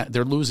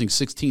 They're losing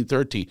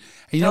 16-13. And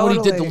you know what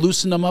he did to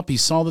loosen them up? He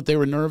saw that they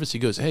were nervous. He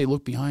goes, hey,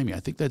 look behind me. I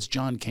think that's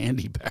John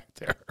Candy back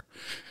there.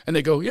 And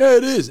they go, yeah,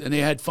 it is. And they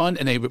had fun,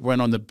 and they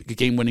went on the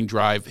game-winning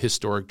drive,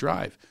 historic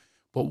drive.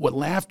 But what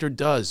laughter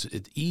does,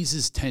 it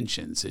eases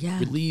tensions. It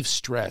relieves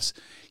stress.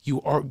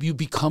 You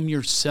become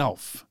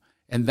yourself.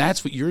 And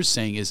that's what you're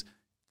saying is,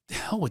 the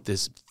hell with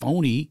this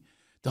phony,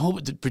 the hell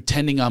with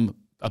pretending I'm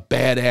a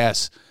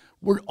badass.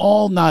 We're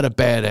all not a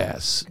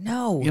badass.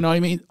 No. You know what I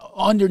mean?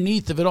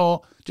 Underneath of it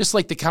all, just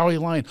like the cowardly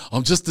lion,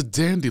 I'm just a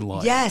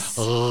dandelion. Yes.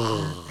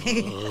 Oh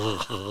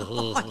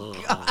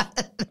my God.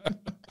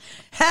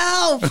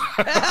 Help!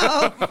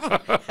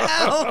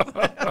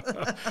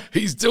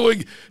 He's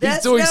doing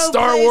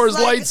Star Wars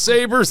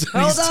lightsabers.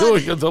 And he's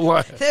doing the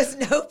line. There's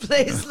no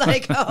place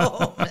like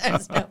home.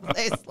 There's no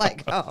place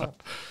like home.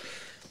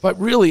 But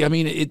really, I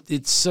mean,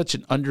 it's such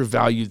an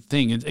undervalued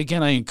thing. And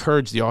again, I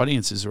encourage the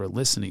audiences who are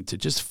listening to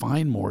just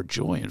find more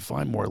joy and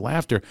find more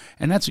laughter.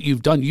 And that's what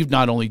you've done. You've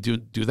not only do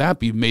that,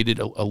 but you've made it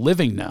a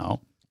living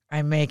now.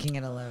 I'm making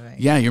it a living.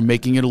 Yeah, you're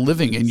making it a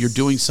living, and you're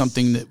doing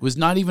something that was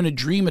not even a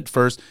dream at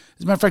first.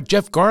 As a matter of fact,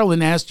 Jeff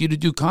Garlin asked you to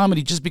do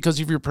comedy just because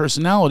of your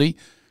personality,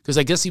 because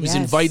I guess he was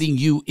inviting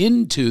you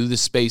into the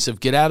space of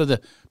get out of the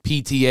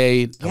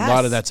PTA. A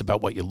lot of that's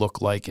about what you look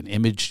like and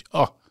image.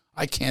 Oh,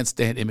 I can't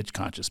stand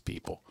image-conscious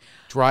people.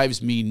 Drives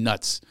me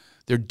nuts.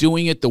 They're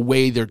doing it the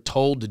way they're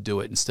told to do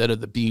it instead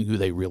of being who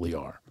they really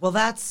are. Well,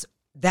 that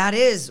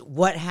is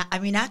what I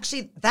mean,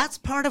 actually, that's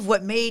part of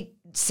what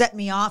set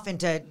me off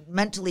into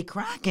mentally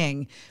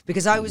cracking,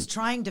 because I was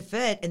trying to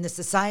fit in the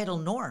societal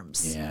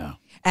norms. Yeah.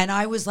 And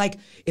I was like,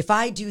 if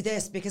I do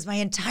this, because my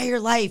entire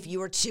life you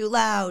were too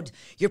loud,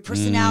 your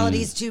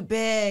personality's too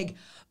big.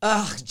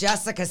 Ugh,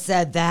 Jessica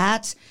said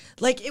that.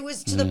 Like, it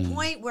was to the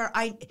point where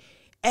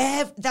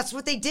that's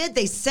what they did.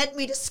 They sent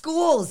me to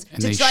schools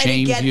and to they try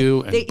shamed to get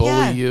you and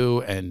bully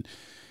you, and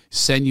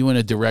send you in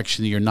a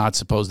direction that you're not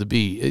supposed to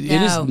be.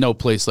 It is no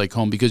place like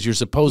home because you're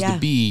supposed to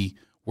be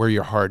where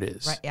your heart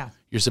is. Right, yeah.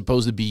 You're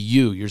supposed to be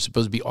you. You're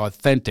supposed to be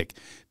authentic.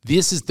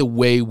 This is the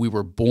way we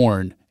were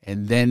born,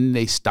 and then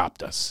they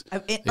stopped us.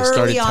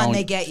 Early on,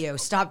 they get you.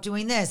 Stop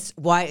doing this.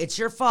 Why? It's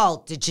your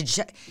fault.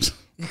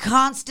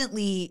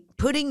 Constantly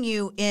putting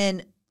you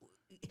in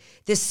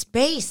this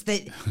space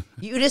that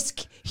you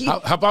just...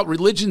 How about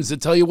religions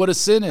that tell you what a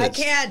sin is? I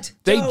can't.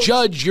 They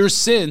judge your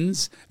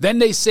sins. Then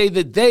they say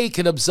that they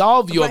can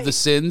absolve you of the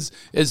sins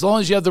as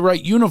long as you have the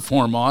right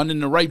uniform on in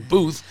the right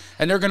booth,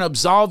 and they're going to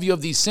absolve you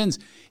of these sins.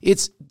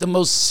 It's the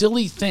most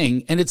silly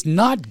thing, and it's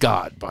not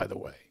God, by the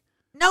way.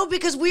 No,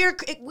 because we're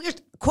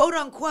quote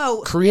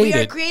unquote created.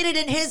 We are created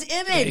in His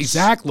image.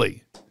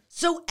 Exactly.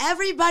 So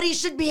everybody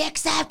should be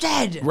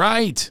accepted.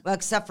 Right. Well,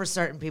 except for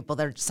certain people.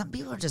 Some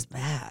people are just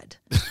bad.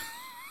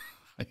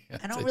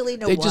 I don't really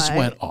know why. They just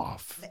went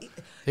off.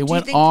 They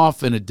went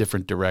off in a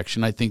different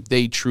direction. I think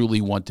they truly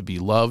want to be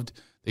loved.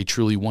 They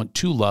truly want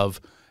to love,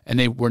 and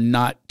they were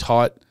not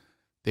taught.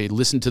 They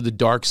listen to the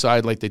dark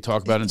side like they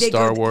talk about in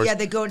Star Wars. Yeah,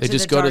 they go into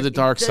just go to the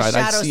dark side.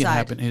 I see it side.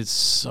 happen. It's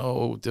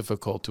so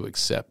difficult to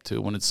accept,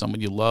 too, when it's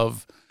someone you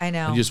love. I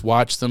know. You just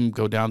watch them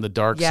go down the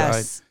dark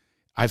side.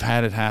 I've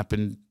had it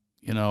happen,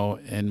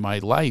 in my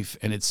life,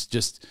 and it's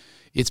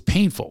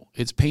painful.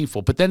 It's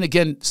painful. But then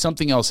again,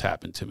 something else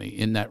happened to me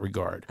in that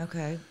regard.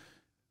 Okay.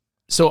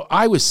 So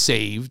I was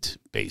saved,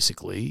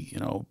 basically,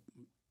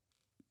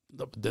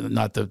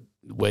 not the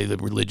way the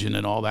religion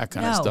and all that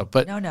kind of stuff.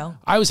 But no.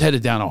 I was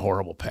headed down a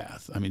horrible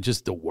path. I mean,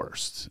 just the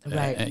worst.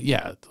 Right.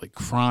 Like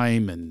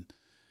crime and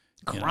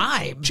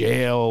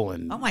jail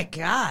and oh my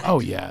God. Oh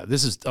yeah,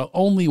 this is the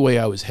only way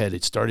I was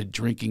headed. Started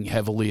drinking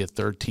heavily at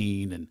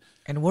 13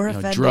 and we're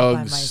offended drugs.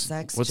 by my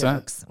sex What's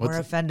jokes. That? We're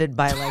offended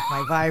by like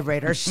my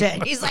vibrator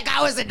shit. He's like,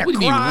 I was into crime. What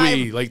do you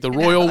mean we? Like the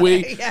royal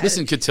we? Yes.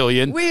 Listen,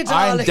 Cotillion,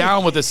 I'm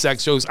down with the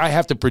sex jokes. I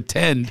have to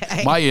pretend.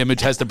 My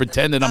image has to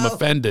pretend that I'm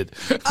offended.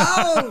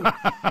 Oh,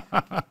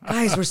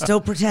 guys, we're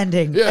still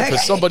pretending. Yeah,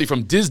 because somebody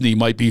from Disney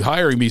might be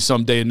hiring me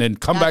someday and then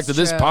come back to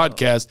this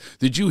podcast.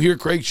 Did you hear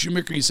Craig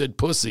Shoemaker? He said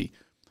pussy.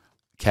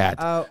 Cat.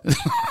 Oh,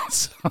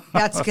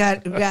 that's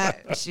cut.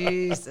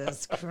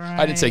 Jesus Christ!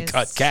 I didn't say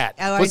cut. Cat.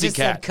 Oh, pussy I just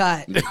cat.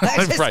 Said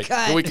cut. Right.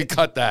 Cut. We could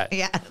cut that.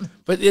 Yeah.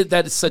 But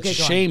that is such a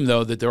shame,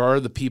 though, that there are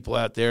the people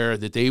out there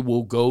that they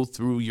will go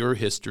through your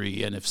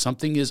history, and if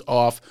something is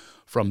off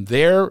from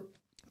their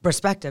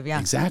perspective,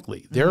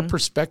 exactly their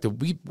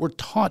perspective, we were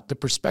taught the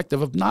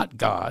perspective of not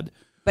God,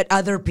 but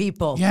other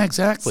people. Yeah,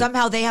 exactly.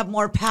 Somehow they have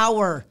more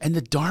power. And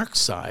the dark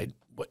side.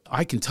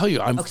 I can tell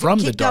you, I'm from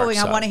the dark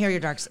side. I want to hear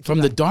your dark side. From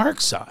the dark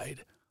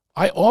side.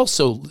 I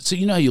also, so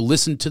how you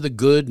listen to the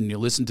good and you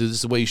listen to this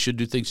is the way you should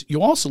do things.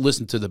 You also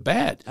listen to the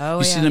bad. Oh,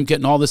 you see them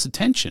getting all this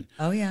attention.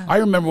 Oh, yeah. I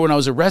remember when I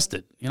was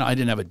arrested. I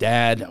didn't have a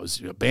dad. I was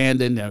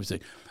abandoned.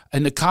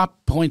 And the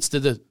cop points to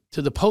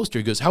the poster.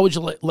 He goes, how would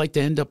you like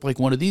to end up like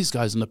one of these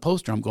guys on the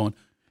poster? I'm going,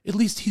 at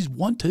least he's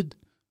wanted.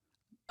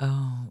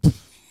 Oh,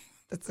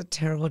 that's a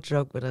terrible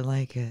joke, but I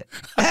like it.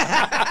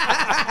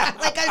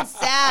 Like I'm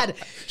sad.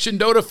 Should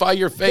notify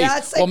your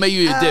face. Well, maybe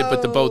you did,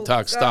 but the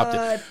Botox stopped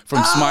it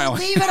from smiling.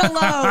 Leave it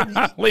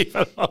alone. Leave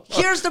it alone.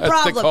 Here's the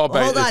problem.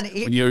 Hold on.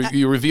 When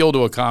you reveal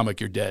to a comic,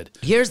 you're dead.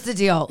 Here's the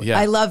deal. Yeah.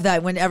 I love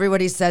that when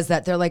everybody says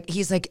that. They're like,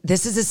 he's like,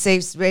 this is a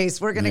safe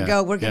space. We're going to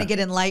go. We're going to get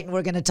enlightened.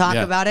 We're going to talk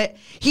about it.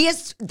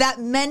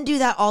 Men do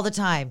that all the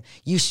time.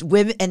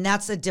 Women, and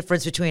that's the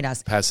difference between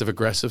us. Passive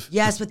aggressive?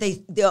 Yes, but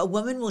a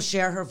woman will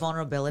share her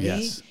vulnerability.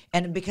 Yes.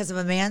 And because of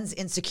a man's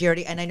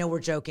insecurity, and I know we're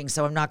joking,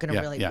 so I'm not going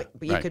to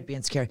but you could be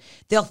insecure.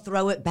 They'll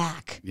throw it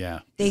back. Yeah.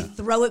 They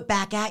throw it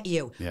back at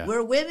you. Yeah.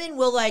 Where women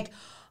will like,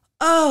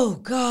 oh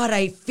God,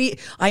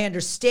 I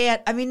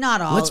understand. I mean,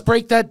 not all. Let's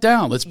break that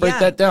down. Let's do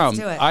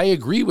it. I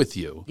agree with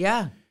you.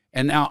 Yeah.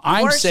 And now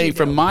I'm saying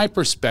from my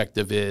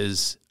perspective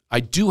is I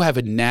do have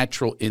a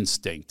natural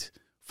instinct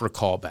for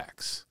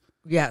callbacks.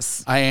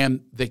 Yes. I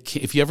am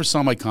if you ever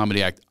saw my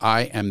comedy act,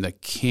 I am the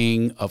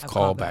king of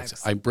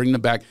callbacks. I bring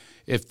them back.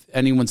 If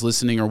anyone's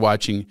listening or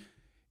watching,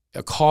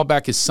 a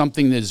callback is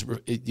something that is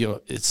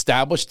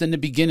established in the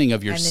beginning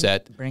of your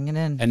set. Bring it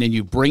in. And then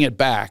you bring it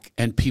back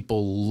and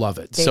people love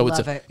it. They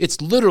love it. It's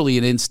literally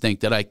an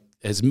instinct that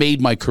has made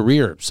my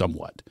career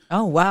somewhat.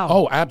 Oh, wow.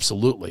 Oh,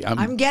 absolutely.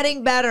 I'm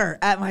getting better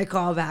at my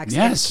callbacks.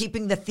 Yes. And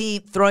keeping the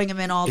theme, throwing them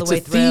in all the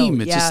way through. It's a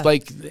theme. It's yeah. just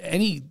like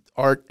any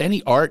art,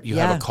 you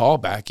have a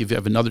callback. If you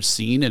have another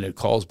scene and it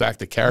calls back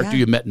the character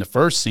you met in the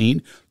first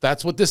scene,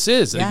 that's what this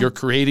is. Yeah. You're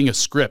creating a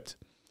script.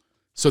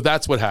 So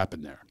that's what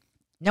happened there.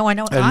 No, I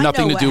know. It had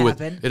nothing to do with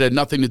it. Had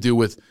nothing to do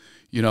with,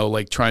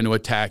 like trying to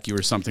attack you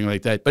or something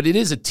like that. But it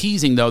is a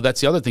teasing, though.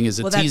 That's the other thing. Is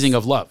a teasing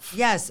of love.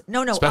 Yes.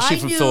 No. Especially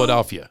from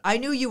Philadelphia. I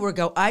knew you were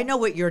I know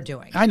what you're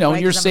doing. I know, right?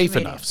 and you're safe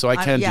enough, so I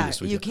can do this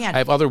with you. You can. I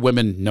have other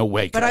women. No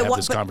way could I have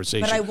this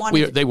conversation. But I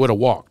wanted. They would have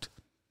walked.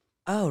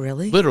 Oh,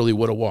 really? Literally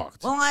would have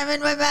walked. Well, I'm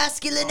in my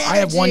masculine energy. I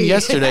have one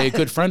yesterday. A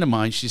good friend of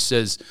mine. She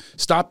says,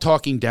 "Stop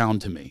talking down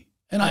to me,"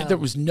 and there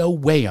was no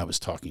way I was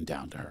talking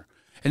down to her.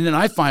 And then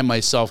I find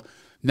myself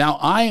Now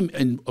I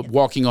am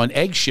walking on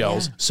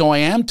eggshells, so I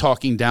am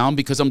talking down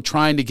because I'm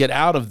trying to get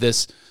out of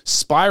this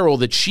spiral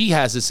that she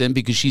has us in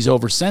because she's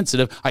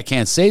oversensitive. I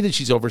can't say that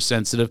she's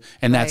oversensitive,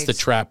 and that's the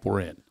trap we're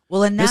in.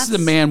 Well, and this is the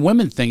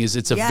man-woman thing.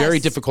 It's a very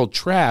difficult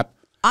trap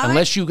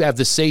unless you have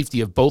the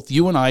safety of both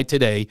you and I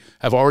today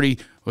have already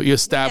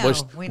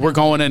established we know. We're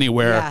going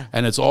anywhere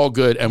and it's all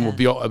good and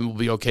we'll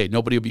be okay.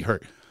 Nobody will be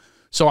hurt.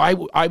 So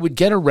I would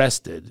get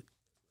arrested.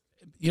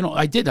 You know,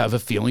 I did have a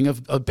feeling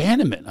of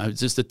abandonment. I was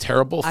just a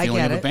terrible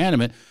feeling of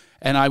abandonment.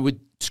 And I would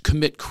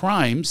commit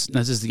crimes, and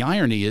this is the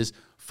irony, is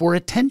for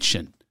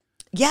attention.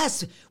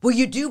 Yes. Well,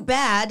 you do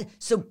bad,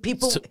 so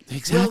people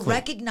will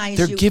recognize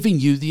you. They're giving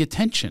you the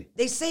attention.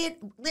 They say it,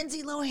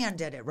 Lindsay Lohan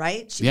did it,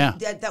 right?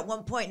 At that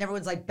one point, and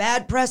everyone's like,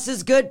 bad press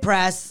is good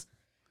press.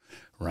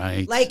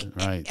 Right.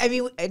 I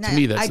mean, to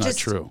me, that's not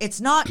true.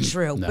 It's not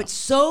true. No. But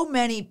so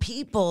many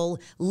people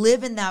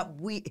live in that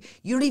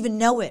you don't even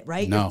know it,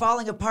 right? No. You're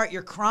falling apart.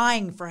 You're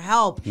crying for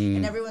help,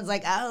 and everyone's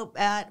like, "Oh,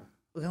 bad."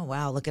 Oh,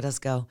 wow, look at us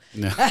go.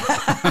 No.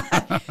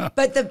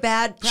 But the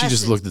bad press. She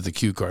just looked at the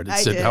cue card and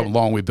said how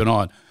long we've been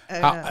on.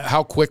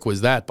 How quick was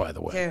that, by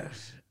the way? Dude,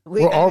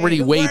 we're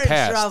already way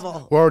past.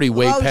 Trouble. We're already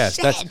way past.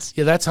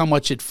 Shit. That's how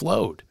much it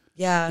flowed.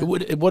 Yeah.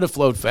 It would have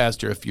flowed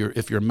faster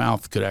if your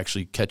mouth could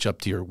actually catch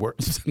up to your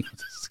words.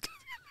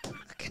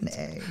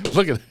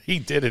 Look at he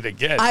did it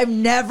again. I've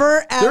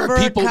never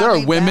ever.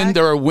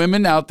 There are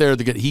women out there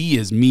that he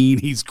is mean,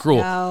 he's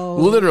cruel,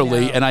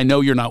 literally, and I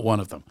know you're not one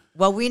of them.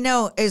 Well, we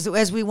know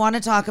as we want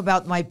to talk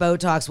about my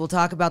Botox, we'll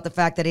talk about the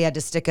fact that he had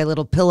to stick a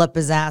little pill up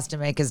his ass to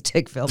make his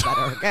dick feel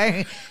better,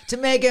 okay? To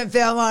make him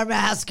feel more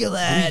masculine.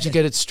 Why did you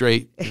get it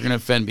straight? You're going to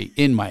offend me.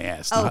 In my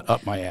ass, not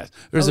up my ass.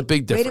 There's a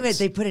big difference. Wait a minute,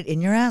 they put it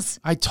in your ass?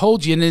 I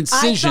told you, an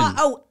incision.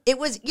 It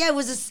was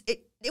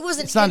it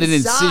wasn't. It's not inside. An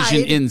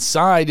incision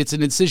inside. It's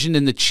an incision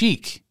in the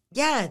cheek.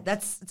 Yeah,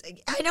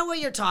 I know what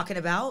you're talking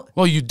about.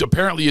 Well,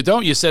 apparently you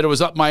don't. You said it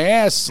was up my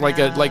ass like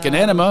an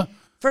enema.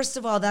 First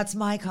of all, that's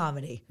my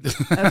comedy.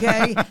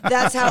 Okay,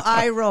 that's how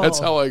I roll. That's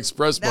how I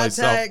express myself. That's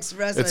how I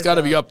express myself. It's got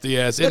to be up the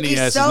ass. In the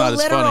ass is not as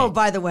funny. So literal,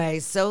 by the way.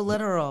 So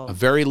literal.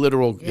 Very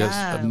literal.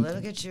 Yeah, yes.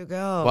 Look at you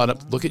go.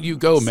 Look at you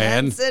go,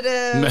 man.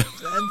 Sensitive.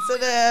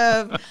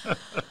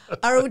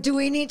 Do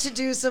we need to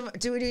do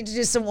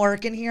some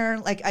work in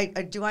here?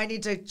 Like, do I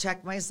need to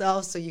check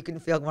myself so you can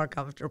feel more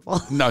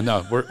comfortable?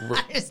 No,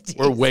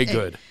 we're way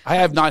good. I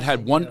have not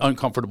had one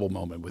uncomfortable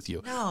moment with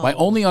you. No. My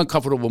only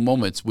uncomfortable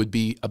moments would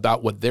be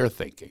about what they're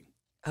thinking.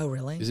 Oh,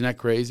 really? Isn't that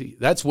crazy?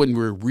 That's when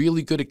we're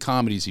really good at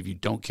comedies if you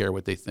don't care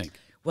what they think.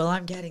 Well,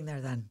 I'm getting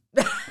there then.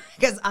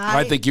 Because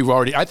I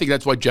think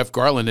that's why Jeff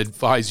Garland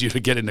advised you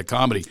to get into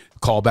comedy.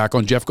 Call back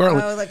on Jeff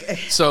Garland.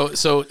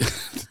 So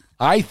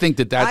I think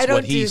that's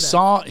what he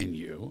saw in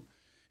you.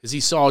 Is he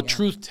saw a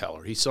truth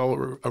teller. He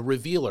saw a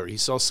revealer. He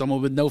saw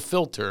someone with no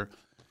filter.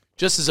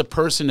 Just as a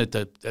person at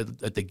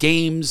the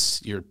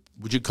games,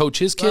 would you coach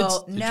his kids?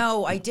 Well,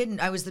 no, I didn't.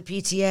 I was the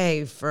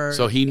PTA for.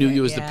 So he knew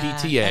you as the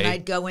PTA, and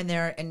I'd go in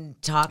there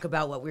and talk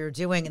about what we were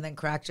doing, and then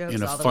crack jokes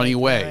in a funny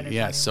way.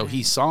 Yeah, so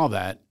he saw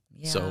that.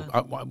 Yeah.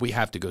 So we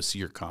have to go see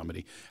your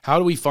comedy. How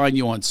do we find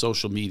you on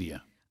social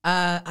media?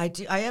 I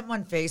am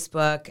on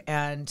Facebook,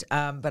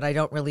 but I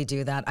don't really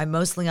do that. I'm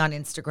mostly on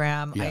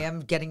Instagram. Yeah. I am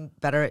getting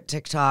better at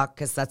TikTok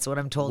because that's what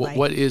I'm told.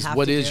 What is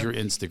your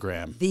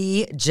Instagram?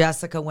 The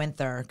Jessica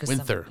Winther.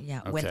 Winther.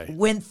 Okay.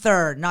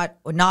 Winther,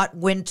 not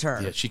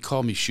Winter. Yeah, she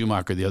called me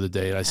Schumacher the other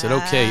day, and I said,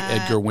 "Okay,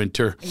 Edgar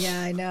Winter." Yeah,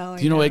 I know.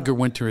 Do you know who Edgar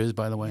Winter is,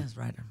 by the way? Yes,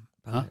 writer,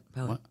 poet,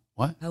 huh? Poet.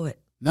 What? Poet.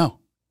 No,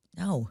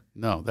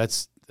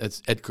 that's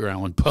Edgar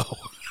Allan Poe.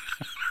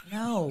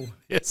 No.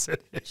 Yes,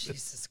 it is.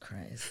 Jesus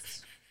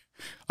Christ.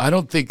 I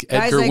don't think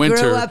Edgar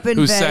Winter,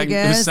 who sang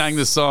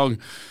the song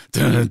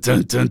dun,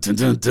 dun, dun, dun,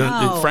 dun,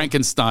 dun,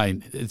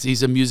 Frankenstein.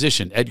 He's a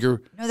musician.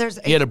 Edgar. No,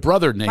 he had a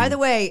brother named. By the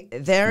way,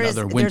 there's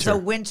a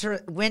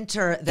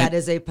Winter that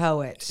is a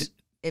poet.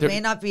 It may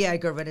not be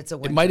Edgar, but it's a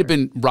Winter. It might have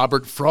been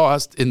Robert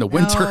Frost in the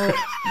winter.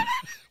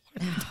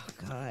 Oh,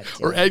 God.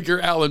 Dude. Or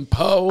Edgar Allan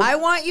Poe. I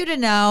want you to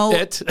know.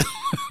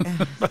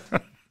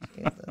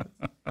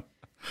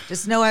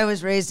 Just know I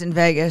was raised in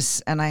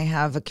Vegas, and I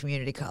have a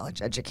community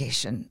college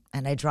education,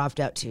 and I dropped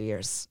out 2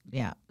 years.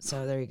 Yeah,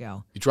 so there you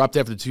go. You dropped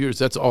after 2 years?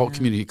 That's all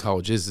community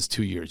college is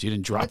 2 years. You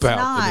didn't drop out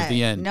at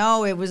the end.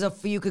 No, it was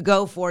you could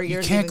go 4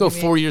 years. You can't go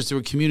 4 years to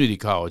a community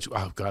college.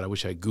 Oh, God, I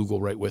wish I had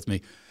Google right with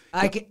me.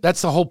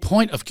 That's the whole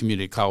point of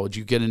community college.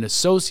 You get an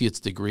associate's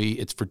degree.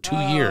 It's for 2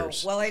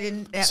 years. Well, I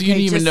didn't. So you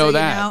didn't even know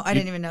that. I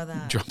didn't even know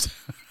that.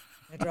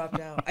 I dropped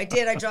out. I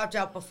did. I dropped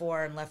out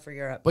before and left for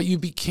Europe. But you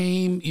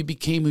became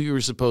who you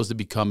were supposed to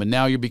become, and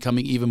now you're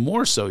becoming even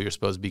more so. You're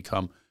supposed to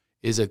become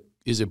is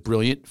a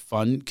brilliant,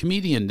 fun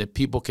comedian that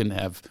people can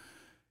have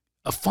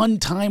a fun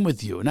time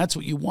with you, and that's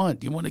what you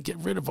want. You want to get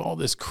rid of all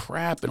this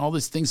crap and all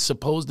these things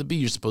supposed to be.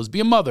 You're supposed to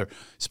be a mother,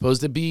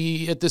 supposed to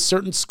be at this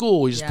certain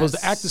school. You're supposed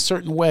to act a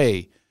certain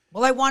way.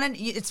 Well,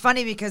 it's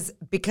funny because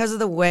of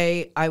the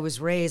way I was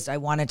raised, I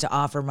wanted to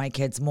offer my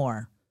kids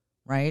more,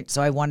 right?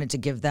 So I wanted to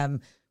give them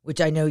which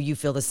I know you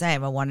feel the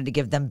same. I wanted to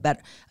give them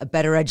a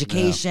better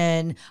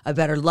education, a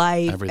better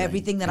life,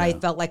 everything that I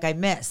felt like I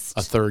missed.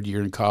 A third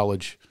year in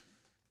college.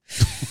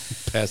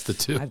 Past the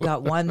 2. I've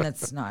got one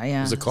that's not. Yeah,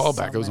 it was a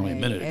callback. It was only a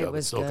minute ago. It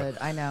was good.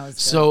 I know. It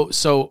was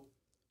so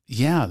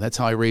yeah, that's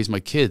how I raise my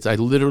kids. I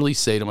literally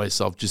say to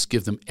myself, just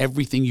give them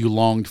everything you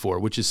longed for,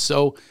 which is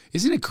so.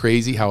 Isn't it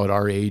crazy how at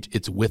our age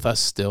it's with us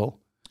still?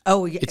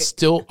 Oh, yeah. It's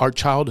still, our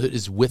childhood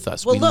is with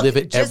us. Well, we look, live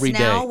it just every day.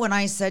 now when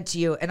I said to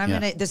you,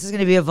 and this is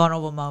gonna be a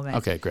vulnerable moment.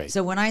 Okay, great.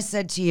 So when I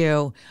said to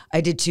you,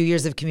 I did 2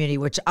 years of community,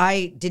 which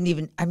I didn't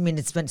even. I mean,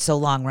 it's been so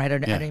long, right? I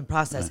didn't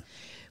process. Yeah.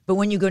 But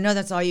when you go, no,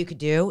 that's all you could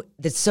do.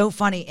 That's so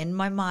funny in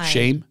my mind.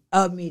 Shame?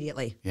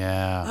 Immediately.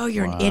 Yeah. Oh,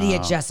 you're an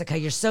idiot, Jessica.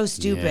 You're so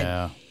stupid.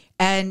 Yeah.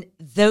 And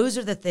those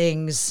are the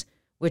things.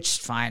 Which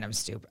fine, I'm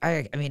stupid.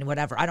 I mean,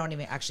 whatever. I don't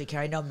even actually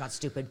care. I know I'm not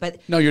stupid,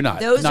 but no, you're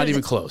not. Not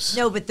even close.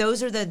 No, but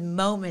those are the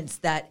moments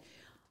that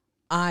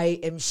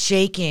I am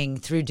shaking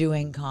through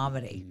doing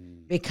comedy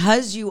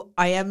because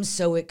I am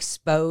so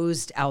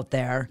exposed out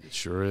there. It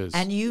sure is.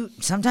 And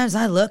sometimes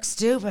I look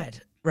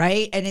stupid,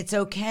 right? And it's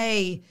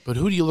okay. But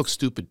who do you look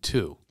stupid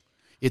to?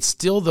 It's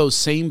still those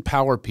same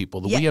power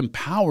people that we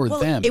empower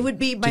them. It would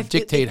be to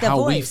dictate how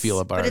voice, we feel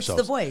about ourselves. But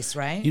it's the voice,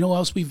 right? You know what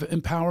else we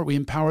empower? We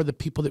empower the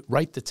people that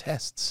write the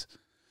tests.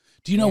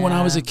 Do you know when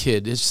I was a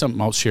kid, it's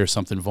something, I'll share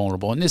something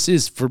vulnerable, and this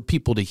is for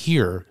people to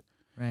hear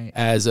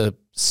as a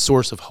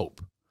source of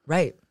hope.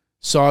 Right.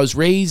 So I was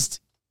raised,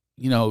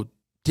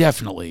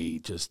 definitely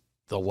just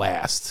the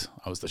last.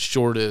 I was the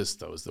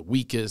shortest, I was the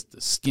weakest, the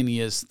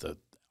skinniest,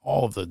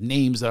 all of the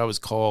names that I was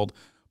called,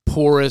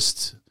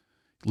 poorest,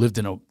 lived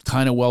in a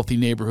kind of wealthy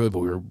neighborhood, but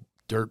we were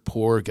dirt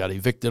poor, got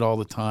evicted all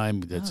the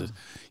time.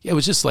 It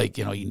was just like,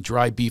 eating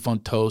dry beef on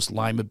toast,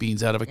 lima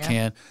beans out of a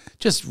can,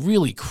 just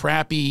really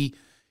crappy,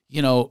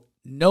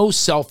 no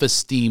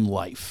self-esteem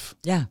life.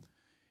 Yeah.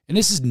 And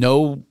this is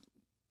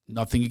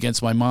nothing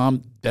against my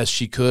mom, best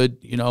she could,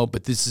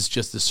 but this is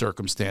just the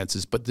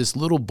circumstances. But this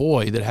little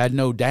boy that had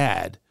no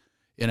dad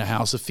in a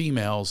house of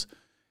females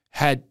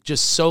had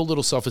just so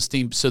little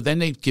self-esteem. So then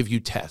they give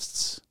you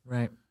tests.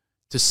 Right.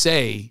 To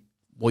say,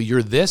 well,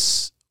 you're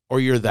this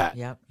or you're that.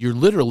 Yep. You're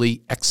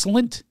literally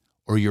excellent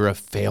or you're a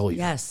failure.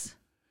 Yes.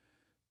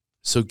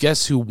 So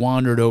guess who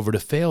wandered over to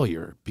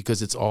failure?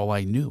 Because it's all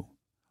I knew.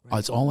 Right.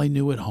 It's all I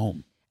knew at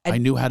home. I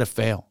knew how to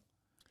fail.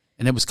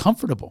 And it was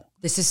comfortable.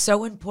 This is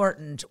so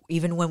important,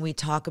 even when we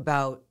talk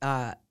about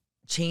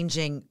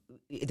changing,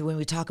 when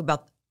we talk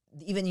about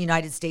even the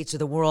United States or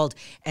the world,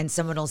 and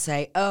someone will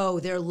say, oh,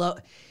 they're lower.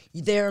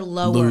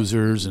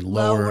 Losers and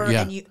lower.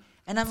 Yeah.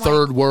 And I'm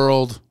third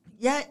world.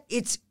 Yeah,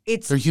 it's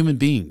they're human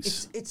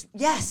beings. It's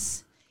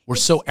yes. We're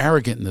so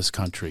arrogant in this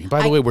country.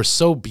 By the way, we're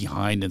so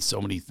behind in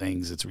so many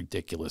things. It's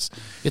ridiculous.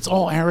 It's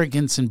all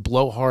arrogance and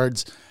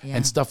blowhards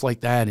and stuff like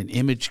that and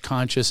image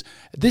conscious.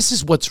 This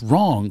is what's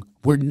wrong.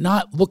 We're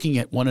not looking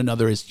at one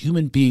another as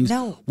human beings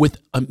with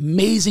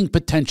amazing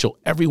potential,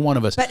 every one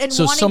of us. But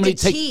wanting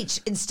to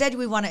teach, instead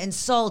we want to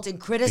insult and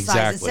criticize.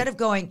 Exactly. Instead of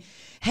going,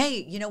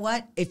 hey, you know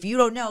what? If you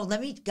don't know,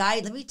 let me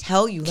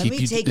tell you. Let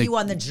me take you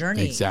on the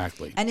journey.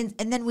 Exactly. And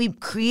then we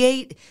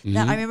create.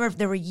 Now, I remember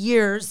there were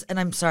years, and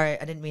I'm sorry,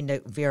 I didn't mean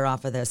to veer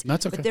off of this.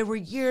 That's okay. But there were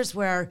years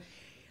where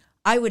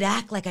I would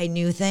act like I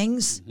knew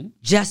things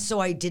just so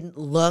I didn't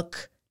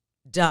look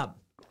dumb.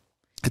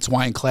 That's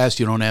why in class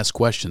you don't ask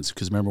questions,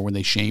 because remember when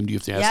they shamed you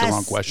if they asked the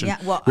wrong question? Yeah,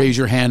 well, raise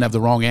your hand, have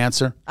the wrong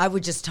answer? I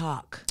would just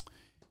talk.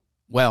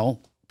 Well,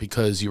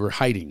 because you were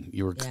hiding,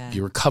 you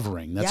were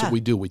covering. That's what we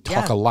do. We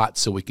talk a lot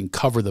so we can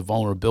cover the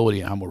vulnerability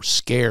and how we're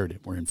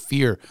scared, we're in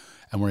fear,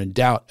 and we're in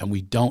doubt, and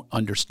we don't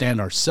understand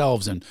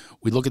ourselves, and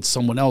we look at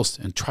someone else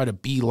and try to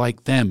be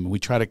like them. We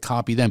try to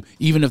copy them,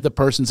 even if the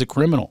person's a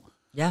criminal.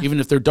 Yeah. Even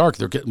if they're dark,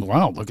 they're getting,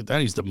 wow, look at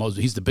that. He's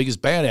the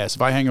biggest badass.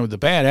 If I hang out with the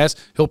badass,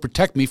 he'll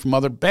protect me from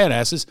other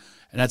badasses.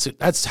 And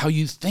that's how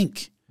you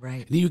think.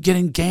 Right. And you get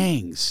in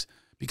gangs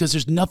because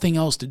there's nothing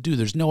else to do.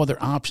 There's no other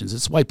options.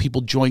 That's why people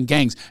join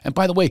gangs. And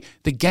by the way,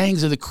 the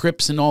gangs of the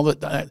Crips and all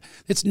that,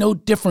 it's no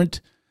different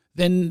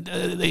than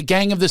the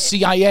gang of the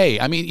CIA.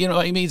 I mean,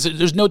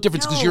 there's no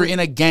difference because you're in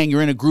a gang,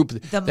 you're in a group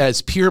that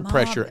has peer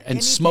pressure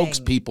and smokes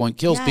people and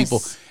kills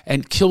people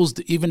and kills,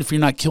 even if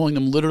you're not killing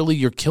them literally,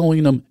 you're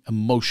killing them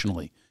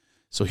emotionally.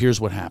 So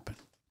here's what happened.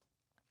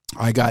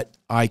 I got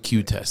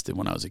IQ tested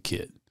when I was a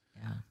kid.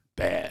 Yeah.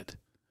 Bad.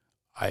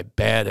 I had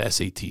bad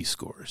SAT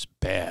scores.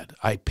 Bad.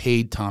 I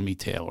paid Tommy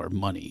Taylor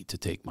money to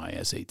take my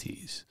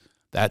SATs.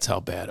 That's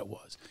how bad it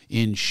was.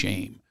 In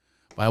shame.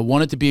 But I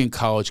wanted to be in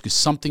college because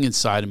something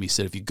inside of me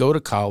said, if you go to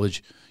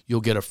college,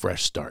 you'll get a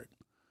fresh start.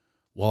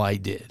 Well, I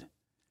did.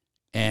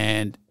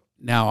 And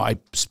now I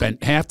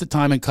spent half the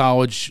time in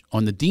college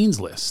on the dean's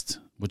list,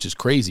 which is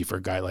crazy for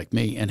a guy like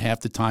me, and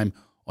half the time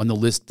on the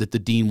list that the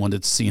dean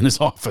wanted to see in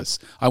his office.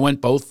 I went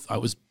both. I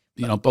was,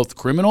 both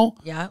criminal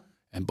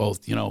and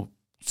both,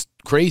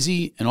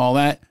 crazy and all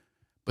that.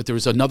 But there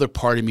was another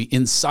part of me,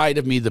 inside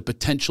of me, the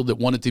potential that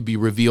wanted to be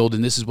revealed.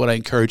 And this is what I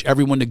encourage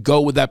everyone to go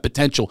with that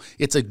potential.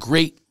 It's a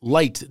great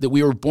light that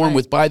we were born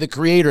with by the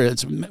Creator.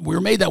 We were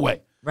made that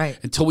way. Right.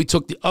 Until we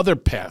took the other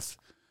path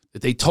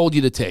that they told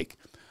you to take.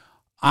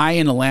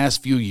 in the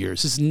last few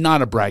years, this is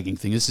not a bragging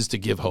thing. This is to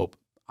give hope.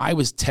 I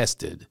was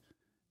tested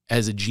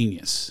as a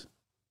genius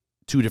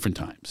 2 different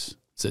times.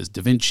 It says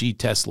Da Vinci,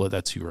 Tesla,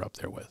 that's who you're up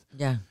there with.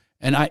 Yeah.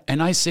 And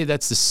I say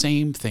that's the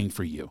same thing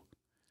for you.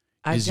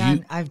 I've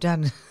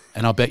done.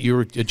 And I'll bet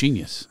you're a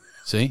genius.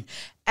 See?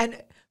 And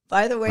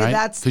by the way, Right?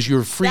 that's because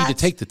you're free to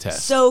take the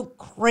test. So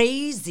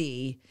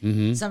crazy.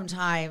 Mm-hmm.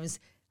 Sometimes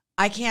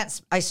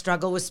I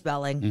struggle with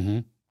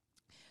spelling.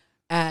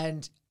 Mm-hmm.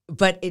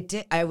 But it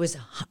did. I was,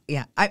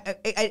 yeah.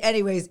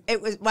 Anyways,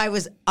 I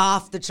was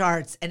off the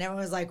charts, and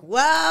everyone was like,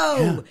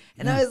 "Whoa!"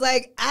 I was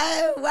like,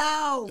 "Oh,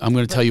 wow!" I'm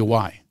going to tell you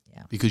why.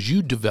 Yeah. Because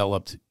you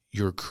developed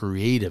your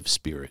creative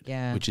spirit,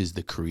 which is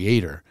the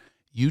creator.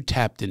 You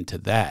tapped into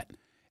that,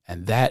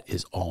 and that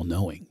is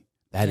all-knowing.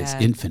 That is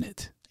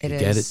infinite. You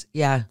get it?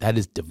 Yeah. That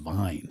is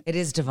divine. It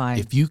is divine.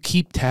 If you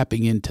keep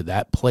tapping into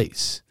that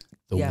place,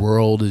 the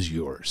world is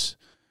yours.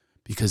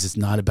 Because it's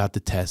not about the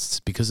tests,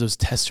 because those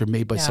tests are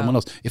made by someone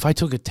else. If I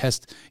took a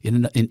test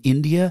in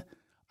India,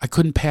 I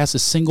couldn't pass a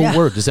single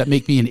word. Does that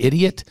make me an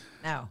idiot?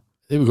 No.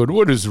 They would go,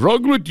 "What is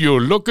wrong with you?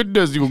 Look at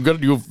this.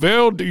 You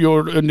failed.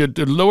 You're in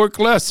the lower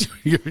class.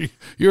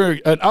 You're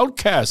an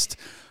outcast."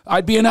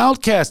 I'd be an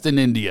outcast in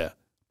India.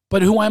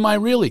 But who am I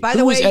really? By the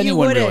who way, is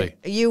anyone really?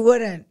 You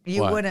wouldn't.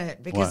 Why?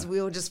 Wouldn't, because Why?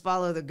 we will just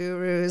follow the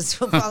gurus.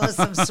 We'll follow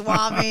some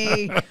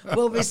Swami.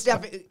 We'll be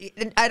stepping.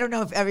 And I don't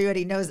know if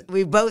everybody knows.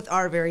 We both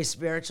are very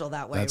spiritual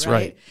that way. That's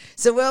right.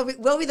 So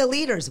we'll be the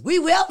leaders. We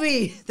will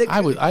be.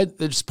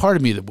 There's part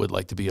of me that would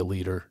like to be a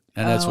leader,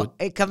 and that's what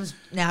it comes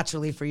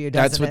naturally for you.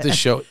 Doesn't That's what it? this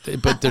show.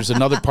 But there's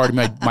another part of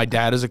me. My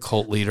dad is a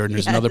cult leader, and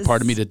there's another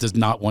part of me that does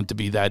not want to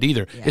be that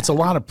either. Yeah. It's a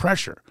lot of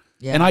pressure,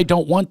 Yeah. and I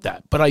don't want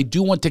that. But I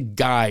do want to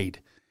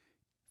guide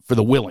for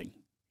the willing.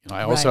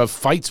 I also have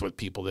fights with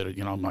people that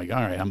are, I'm like,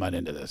 all right, I'm not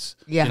into this.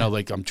 Yeah.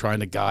 Like I'm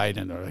trying to guide,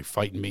 and they're like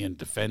fighting me and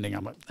defending.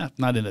 I'm like,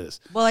 not into this.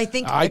 Well, I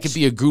think I could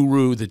be a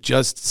guru that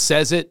just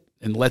says it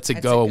and lets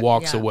it go and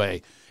walks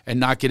away, and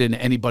not get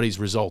into anybody's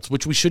results,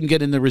 which we shouldn't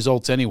get into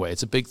results anyway.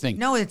 It's a big thing.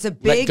 No, it's a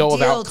Let big go of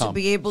deal outcome. to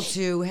be able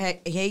to,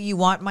 hey, you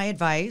want my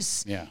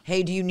advice? Yeah.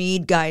 Hey, do you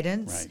need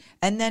guidance? Right.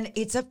 And then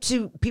it's up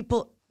to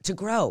people to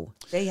grow.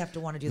 They have to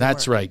want to do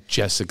That's the work. right,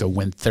 Jessica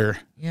Winther.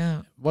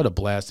 Yeah. What a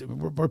blast.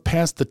 We're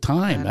past the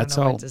time. I That's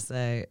don't know all. what to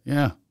say.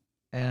 Yeah.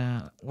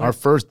 Yeah. Our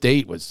first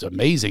date was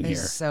amazing here.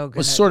 so It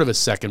was good. sort of a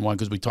second one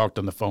because we talked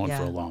on the phone for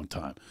Yeah. a long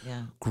time.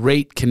 Yeah.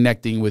 Great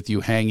connecting with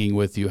you, hanging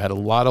with you. Had a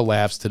lot of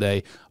laughs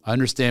today. I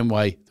understand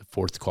why, the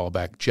fourth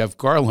callback, Jeff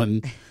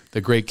Garland,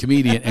 the great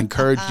comedian,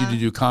 encouraged you to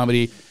do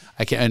comedy.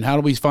 And how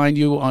do we find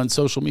you on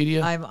social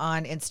media? I'm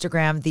on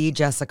Instagram, the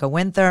Jessica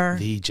Winther.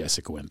 The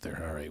Jessica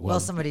Winther. All right. Well,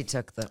 somebody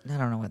took I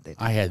don't know what they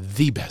did. I had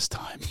the best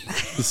time.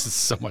 This is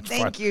so much fun.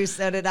 Thank you.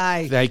 So did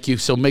I. Thank you.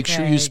 So make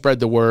sure you Craig. spread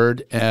the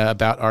word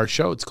about our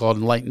show. It's called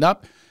Enlightened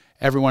Up.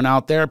 Everyone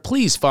out there,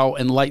 please follow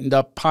Enlightened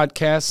Up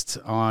Podcast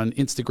on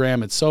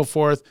Instagram and so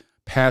forth.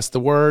 Pass the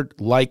word,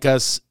 like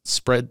us,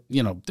 spread,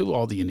 do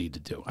all that you need to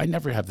do. I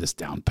never have this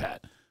down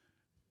pat.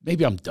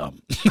 Maybe I'm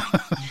dumb.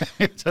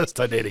 Just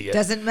an idiot.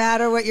 Doesn't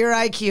matter what your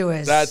IQ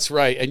is. That's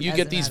right. And you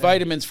get these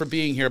vitamins for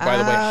being here, by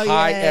the way. Oh,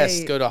 Hi-S.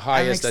 yay. Go to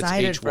Hi-S. I'm That's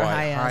excited for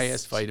H-Y.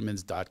 Hi-S.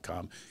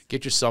 HighestVitamins.com.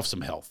 Get yourself some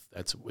health.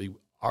 That's what we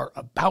are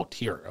about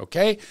here,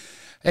 okay?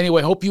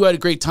 Anyway, hope you had a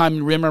great time.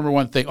 And remember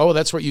one thing. Oh,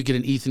 that's right. You get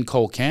an Ethan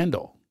Cole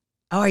candle.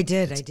 Oh, I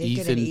did. I did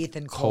get an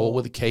Ethan Cole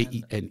with a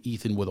K and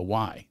Ethan with a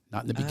Y.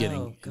 Not in the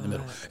beginning, in the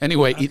middle. God.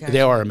 Anyway, Okay.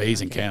 they are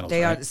amazing candles.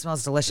 They are. right? It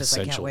smells delicious.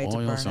 I can't wait to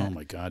burn oils. it. Oh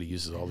my God, he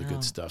uses all the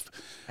good stuff.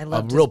 I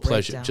love a real this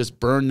pleasure. breakdown. Just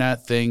burn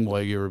that thing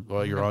while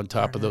you're on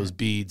top of those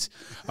beads.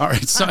 All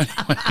right, so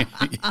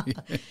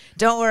anyway.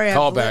 Don't worry.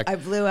 Call back. I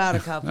blew out a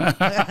couple.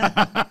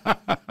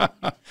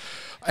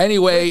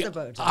 Anyway, Where's the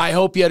bow tie? I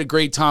hope you had a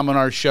great time on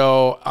our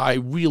show. I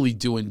really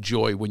do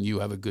enjoy when you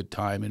have a good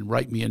time, and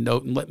write me a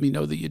note and let me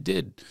know that you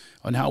did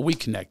on how we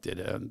connected.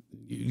 And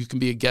you can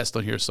be a guest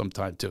on here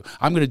sometime too.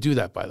 I'm going to do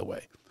that, by the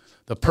way.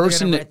 The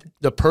person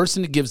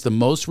that gives the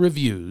most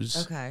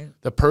reviews, Okay.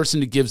 the person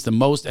that gives the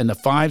most and the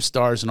 5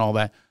 stars and all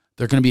that,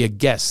 they're going to be a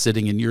guest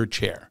sitting in your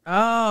chair.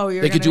 Oh,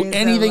 you're They could do gonna be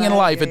so anything in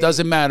life. It lucky.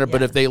 doesn't matter.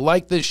 But Yeah. if they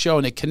like this show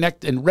and they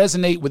connect and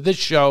resonate with this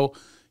show,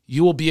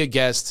 you will be a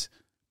guest.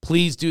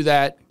 Please do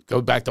that. Go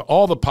back to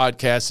all the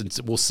podcasts and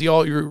we'll see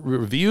all your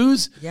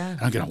reviews. Yeah.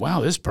 And I'm going, wow,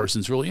 this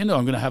person's really into it.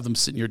 I'm going to have them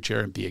sit in your chair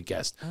and be a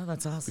guest. Oh,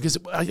 that's awesome.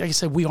 Because, like I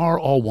said, we are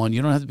all one.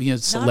 You don't have to be a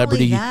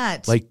celebrity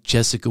that. like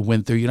Jessica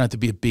Winther. You don't have to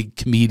be a big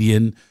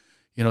comedian,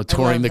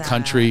 touring the Love that.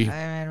 country.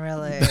 I mean,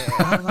 really.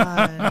 Come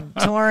on.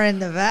 Touring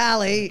the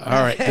valley. All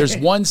right. There's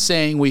one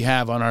saying we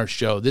have on our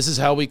show. This is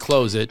how we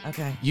close it.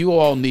 Okay. You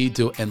all need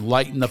to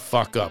enlighten the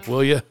fuck up,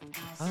 will you?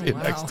 Oh, See you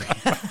wow. next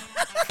time.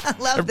 I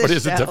love Everybody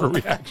this has a show.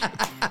 different reaction.